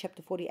Jeremiah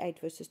chapter 48,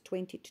 verses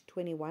 20 to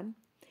 21.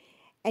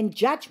 And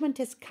judgment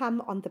has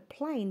come on the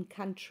plain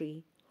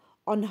country,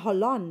 on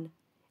Holon,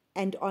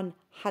 and on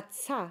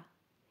Hatzah,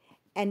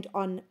 and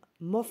on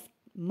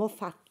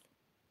Mophath.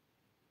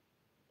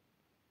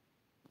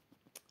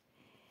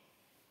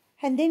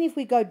 And then if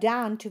we go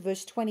down to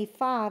verse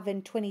 25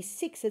 and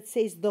 26, it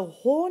says, the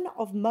horn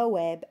of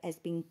Moab has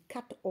been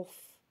cut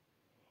off,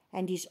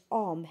 and his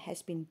arm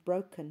has been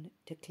broken,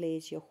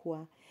 declares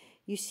Yahuwah.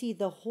 You see,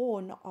 the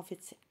horn of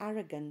its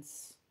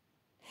arrogance,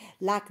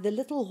 like the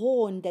little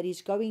horn that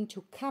is going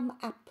to come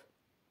up.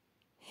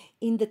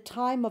 In the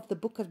time of the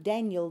book of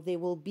Daniel, there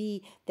will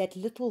be that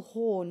little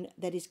horn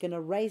that is going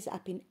to raise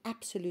up in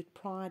absolute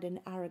pride and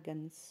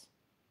arrogance.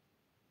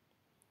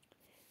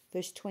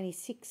 Verse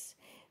 26,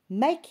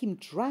 make him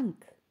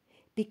drunk,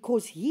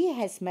 because he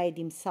has made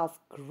himself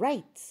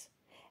great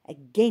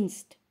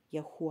against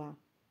Yahuwah.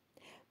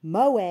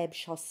 Moab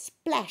shall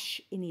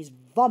splash in his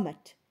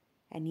vomit,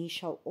 and he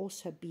shall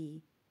also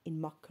be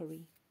in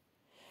mockery.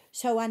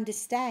 So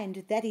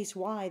understand, that is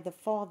why the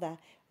Father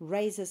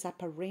raises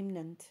up a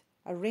remnant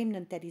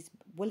that is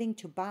willing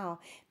to bow.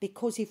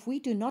 Because if we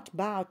do not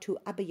bow to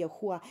Abba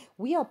Yahuwah,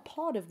 we are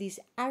part of these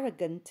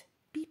arrogant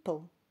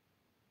people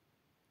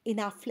in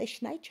our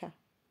flesh nature,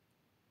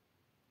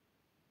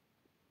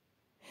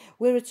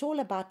 where it's all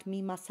about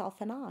me,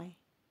 myself, and I.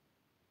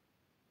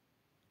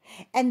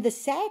 And the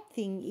sad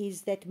thing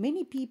is that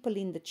many people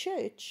in the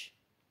church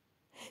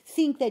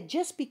think that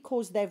just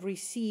because they've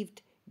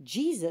received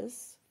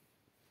Jesus,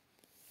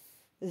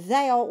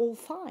 they are all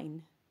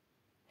fine.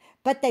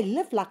 But they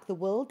live like the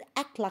world,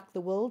 act like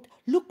the world,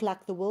 look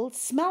like the world,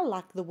 smell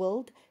like the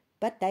world,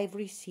 but they've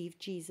received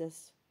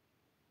Jesus.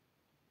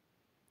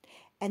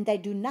 And they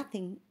do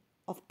nothing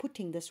of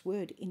putting this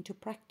word into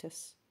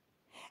practice.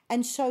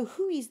 And so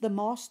who is the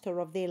master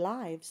of their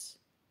lives?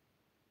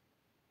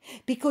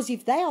 Because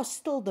if they are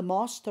still the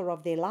master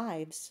of their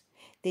lives,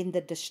 then the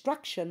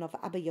destruction of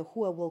Abba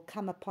Yahuwah will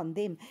come upon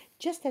them,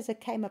 just as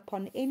it came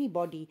upon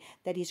anybody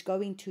that is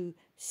going to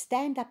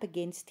stand up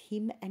against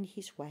him and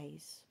his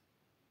ways.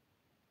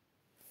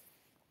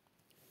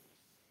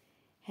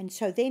 And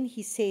so then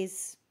he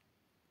says,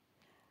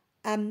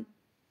 in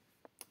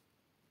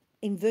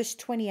verse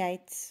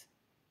 28,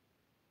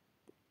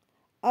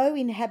 O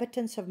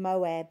inhabitants of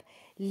Moab,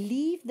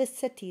 leave the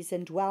cities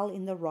and dwell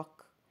in the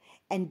rock,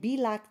 and be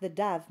like the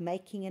dove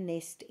making a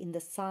nest in the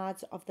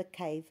sides of the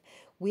cave.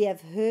 We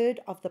have heard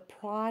of the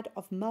pride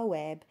of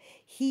Moab.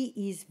 He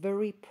is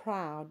very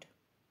proud.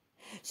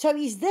 So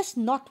is this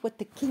not what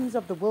the kings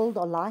of the world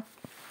are like?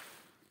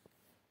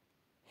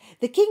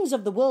 The kings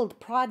of the world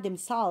pride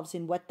themselves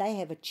in what they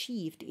have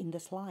achieved in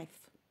this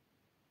life.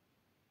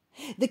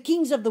 The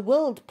kings of the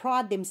world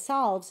pride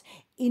themselves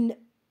in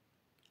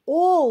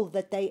all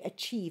that they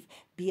achieve,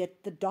 be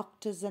it the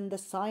doctors and the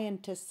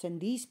scientists and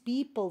these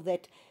people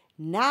that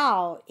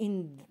now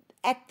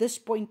at this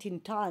point in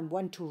time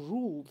want to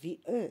rule the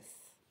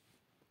earth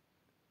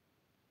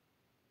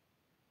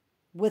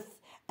with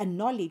a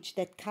knowledge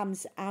that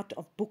comes out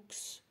of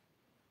books,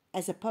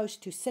 as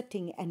opposed to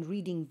sitting and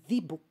reading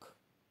the book,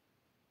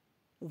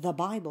 the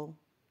Bible.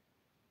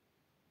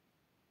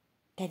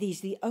 That is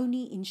the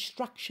only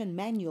instruction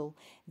manual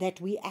that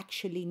we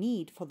actually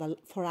need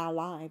for our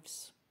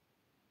lives.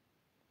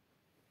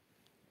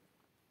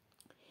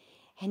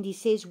 And he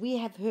says, we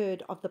have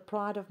heard of the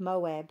pride of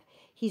Moab.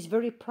 He's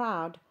very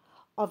proud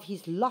of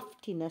his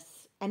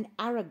loftiness and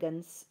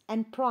arrogance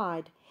and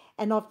pride,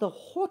 and of the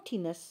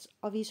haughtiness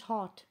of his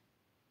heart.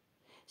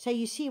 So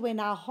you see,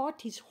 when our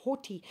heart is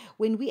haughty,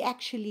 when we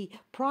actually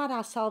pride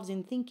ourselves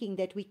in thinking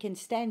that we can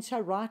stand so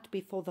right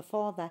before the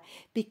Father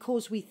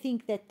because we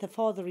think that the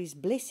Father is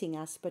blessing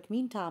us, but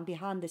meantime,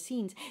 behind the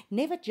scenes,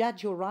 never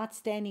judge your right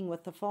standing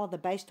with the Father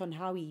based on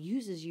how he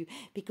uses you,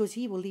 because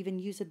he will even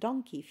use a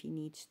donkey if he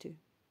needs to.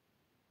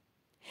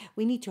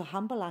 We need to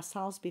humble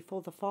ourselves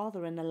before the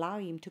Father and allow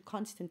him to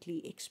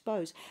constantly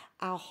expose.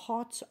 Our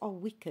hearts are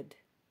wicked.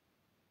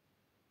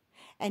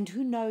 And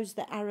who knows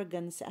the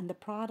arrogance and the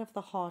pride of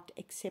the heart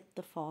except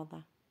the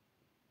Father?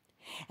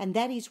 And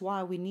that is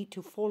why we need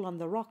to fall on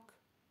the rock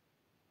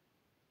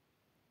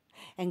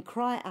and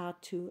cry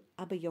out to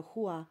Abba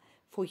Yahuwah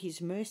for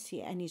his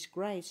mercy and his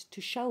grace to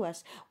show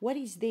us what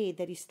is there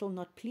that is still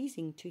not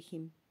pleasing to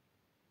him.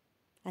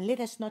 And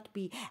let us not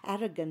be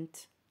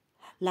arrogant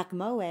like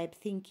Moab,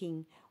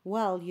 thinking,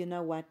 well, you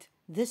know what,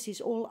 this is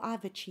all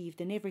I've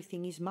achieved and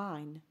everything is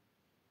mine.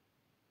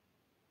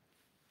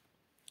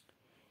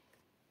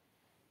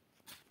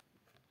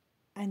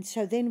 And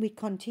so then we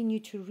continue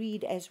to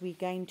read as we're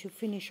going to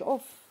finish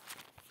off.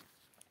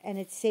 And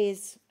it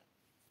says,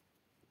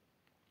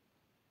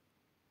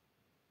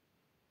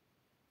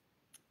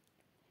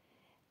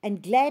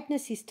 and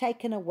gladness is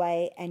taken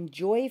away and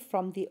joy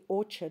from the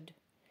orchard.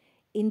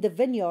 In the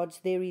vineyards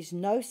there is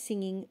no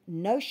singing,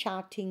 no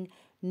shouting,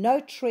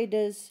 no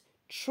treaders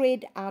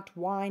tread out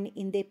wine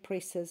in their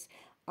presses.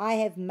 I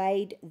have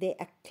made their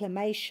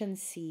acclamation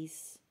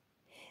cease.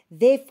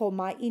 Therefore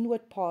my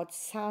inward parts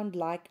sound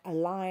like a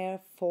lyre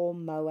for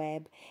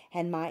Moab,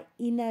 and my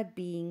inner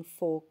being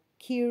for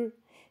Kir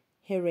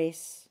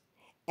Heres.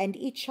 And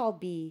it shall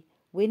be,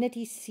 when it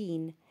is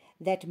seen,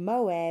 that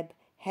Moab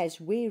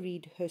has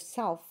wearied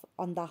herself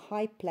on the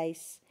high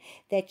place,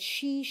 that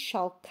she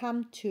shall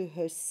come to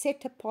her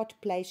set-apart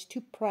place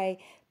to pray,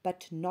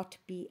 but not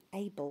be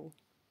able.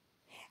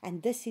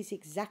 And this is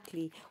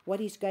exactly what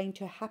is going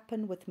to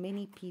happen with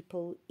many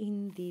people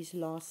in these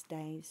last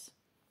days.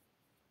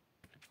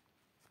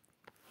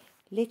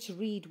 Let's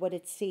read what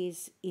it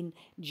says in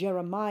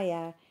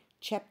Jeremiah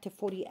chapter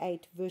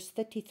 48, verse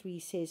 33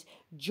 says,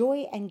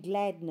 joy and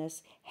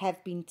gladness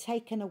have been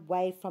taken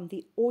away from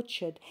the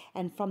orchard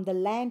and from the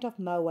land of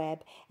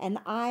Moab, and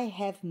I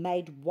have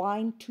made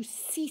wine to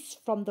cease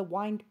from the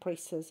wine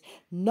presses.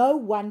 No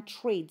one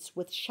treads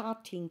with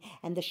shouting,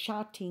 and the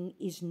shouting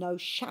is no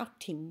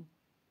shouting.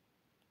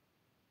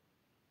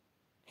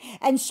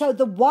 And so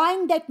the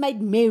wine that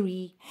made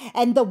merry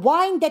and the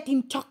wine that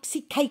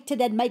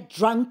intoxicated and made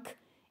drunk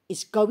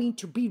is going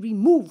to be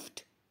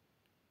removed,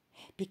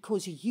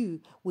 because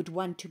you would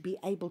want to be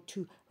able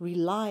to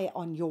rely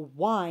on your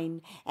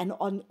wine and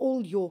on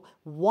all your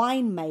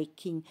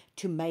winemaking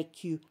to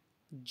make you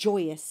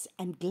joyous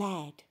and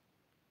glad.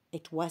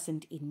 It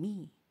wasn't in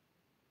me.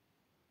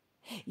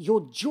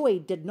 Your joy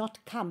did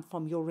not come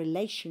from your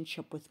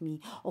relationship with me,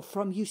 or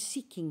from you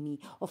seeking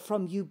me, or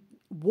from you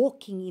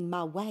walking in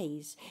my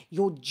ways.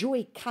 Your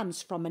joy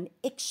comes from an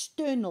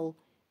external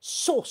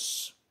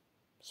source.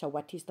 So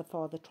what is the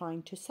Father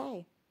trying to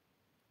say?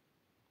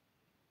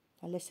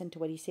 Now listen to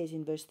what he says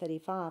in verse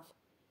 35.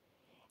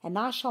 And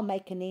I shall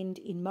make an end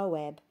in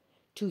Moab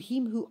to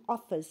him who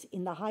offers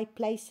in the high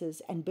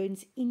places and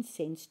burns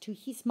incense to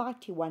his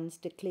mighty ones,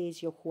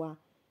 declares Yahuwah.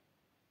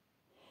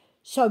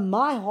 So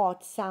my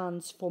heart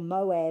sounds for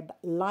Moab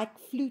like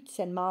flutes,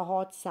 and my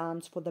heart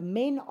sounds for the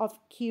men of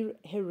Kir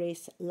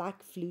Heres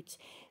like flutes.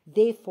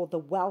 Therefore the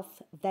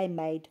wealth they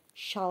made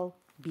shall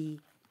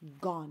be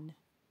gone.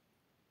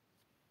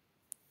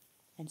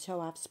 And so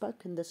I've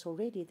spoken this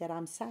already, that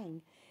I'm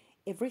saying,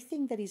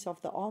 everything that is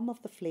of the arm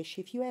of the flesh,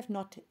 if you have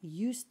not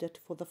used it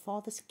for the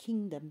Father's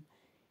kingdom,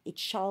 it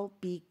shall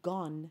be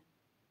gone.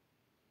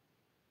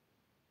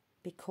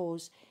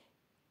 Because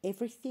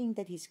everything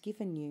that is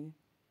given you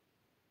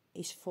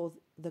is for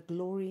the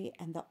glory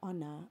and the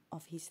honor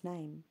of his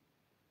name.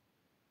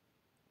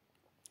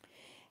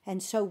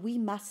 And so we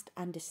must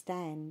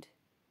understand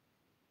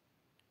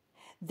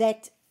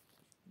that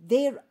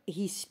there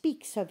he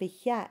speaks over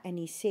here and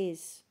he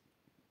says,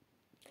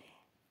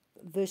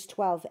 verse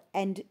 12,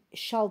 and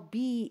shall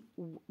be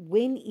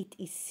when it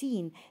is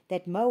seen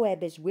that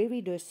Moab has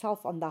wearied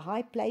herself on the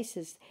high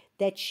places,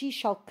 that she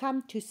shall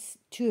come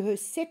to her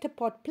set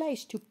apart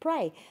place to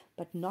pray,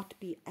 but not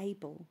be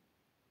able.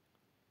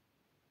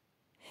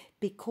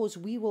 Because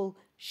we will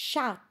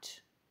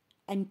shout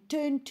and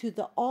turn to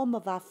the arm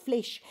of our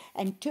flesh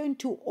and turn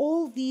to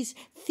all these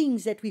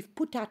things that we've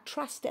put our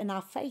trust and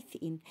our faith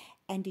in,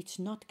 and it's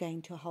not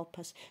going to help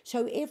us.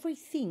 So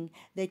everything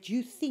that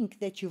you think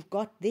that you've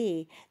got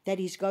there that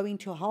is going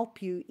to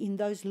help you in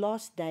those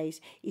last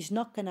days is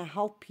not going to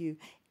help you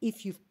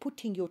if you've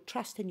putting your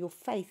trust and your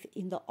faith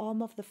in the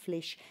arm of the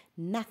flesh.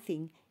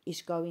 Nothing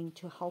is going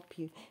to help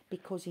you,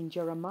 because in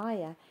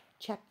Jeremiah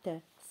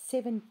chapter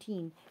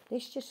 17,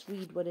 let's just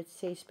read what it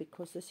says,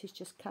 because this is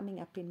just coming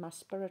up in my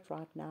spirit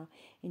right now.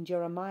 In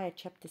Jeremiah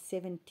chapter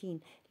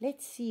 17,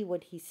 let's see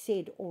what he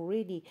said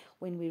already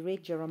when we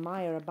read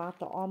Jeremiah about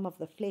the arm of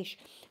the flesh.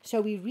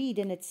 So we read,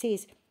 and it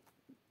says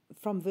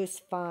from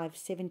verse 5,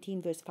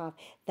 17 verse 5,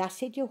 thus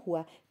said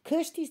Yahuwah,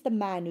 cursed is the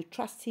man who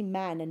trusts in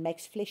man and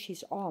makes flesh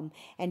his arm,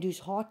 and whose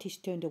heart is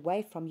turned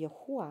away from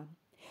Yahuwah.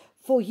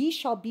 For he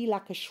shall be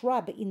like a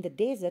shrub in the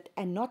desert,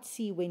 and not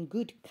see when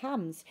good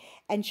comes,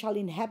 and shall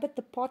inhabit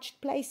the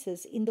parched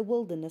places in the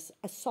wilderness,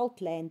 a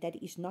salt land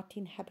that is not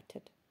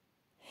inhabited.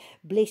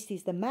 Blessed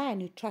is the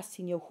man who trusts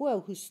in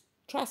Yahuwah, whose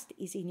trust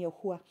is in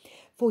Yahuwah.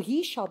 For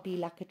he shall be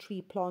like a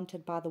tree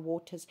planted by the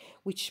waters,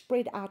 which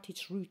spread out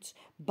its roots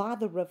by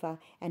the river,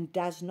 and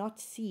does not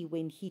see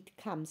when heat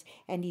comes,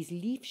 and his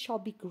leaf shall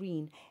be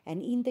green,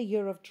 and in the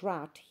year of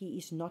drought he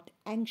is not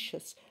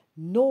anxious,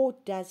 nor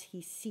does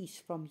he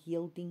cease from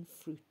yielding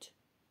fruit.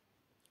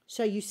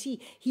 So you see,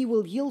 he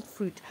will yield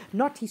fruit,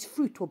 not his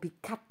fruit will be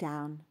cut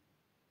down.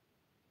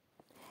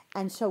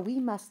 And so we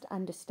must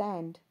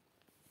understand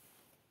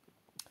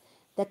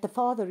that the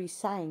Father is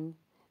saying,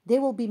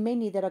 there will be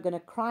many that are going to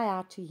cry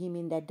out to him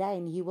in that day,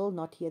 and he will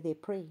not hear their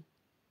prayer.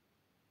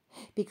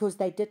 Because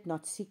they did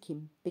not seek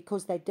him,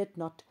 because they did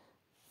not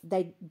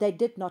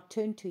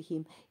turn to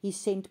him. He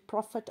sent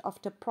prophet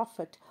after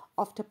prophet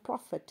after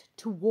prophet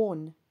to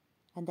warn,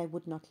 and they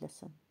would not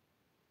listen.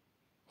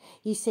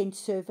 He sent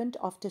servant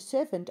after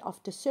servant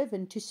after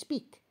servant to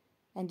speak,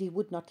 and he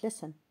would not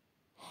listen.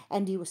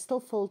 And he was still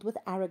filled with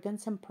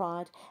arrogance and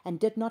pride, and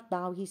did not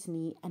bow his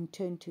knee and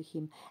turn to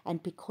him.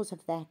 And because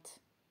of that,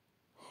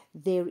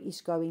 there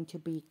is going to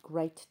be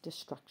great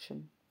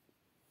destruction.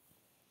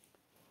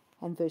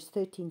 And verse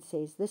 13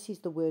 says, this is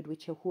the word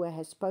which Yahuwah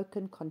has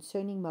spoken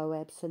concerning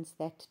Moab since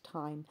that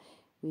time.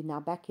 We're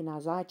now back in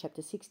Isaiah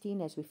chapter 16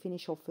 as we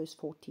finish off verse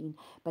 14.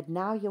 But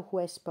now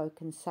Yahuwah has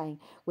spoken, saying,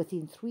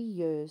 within 3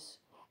 years,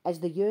 as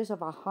the years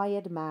of a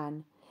hired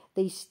man,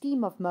 the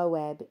esteem of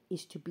Moab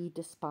is to be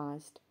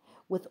despised,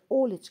 with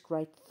all its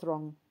great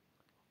throng,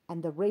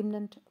 and the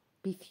remnant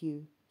be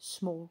few,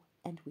 small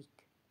and weak.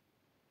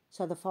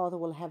 So the Father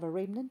will have a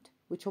remnant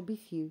which will be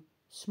few,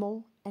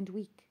 small and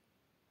weak.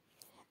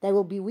 They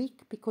will be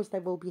weak because they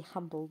will be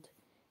humbled,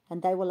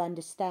 and they will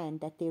understand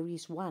that there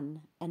is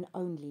one and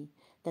only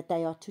that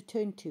they are to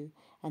turn to,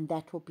 and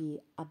that will be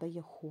Abba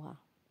Yahuwah.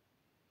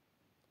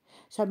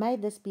 So may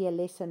this be a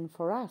lesson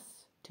for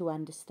us to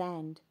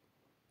understand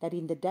that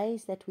in the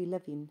days that we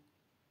live in,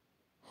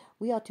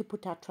 we are to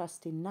put our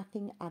trust in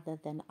nothing other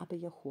than Abba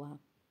Yahuwah,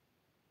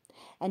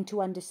 and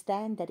to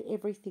understand that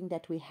everything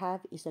that we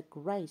have is a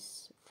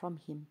grace from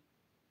him.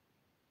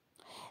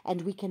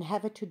 And we can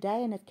have it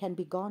today and it can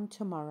be gone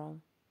tomorrow,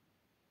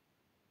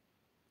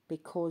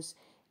 because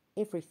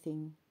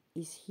everything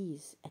is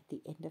his at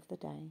the end of the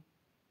day.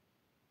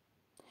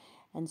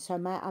 And so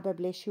may Abba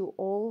bless you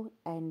all,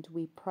 and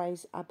we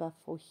praise Abba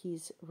for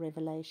his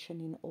revelation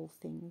in all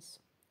things.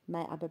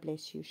 May Abba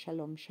bless you.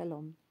 Shalom,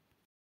 shalom.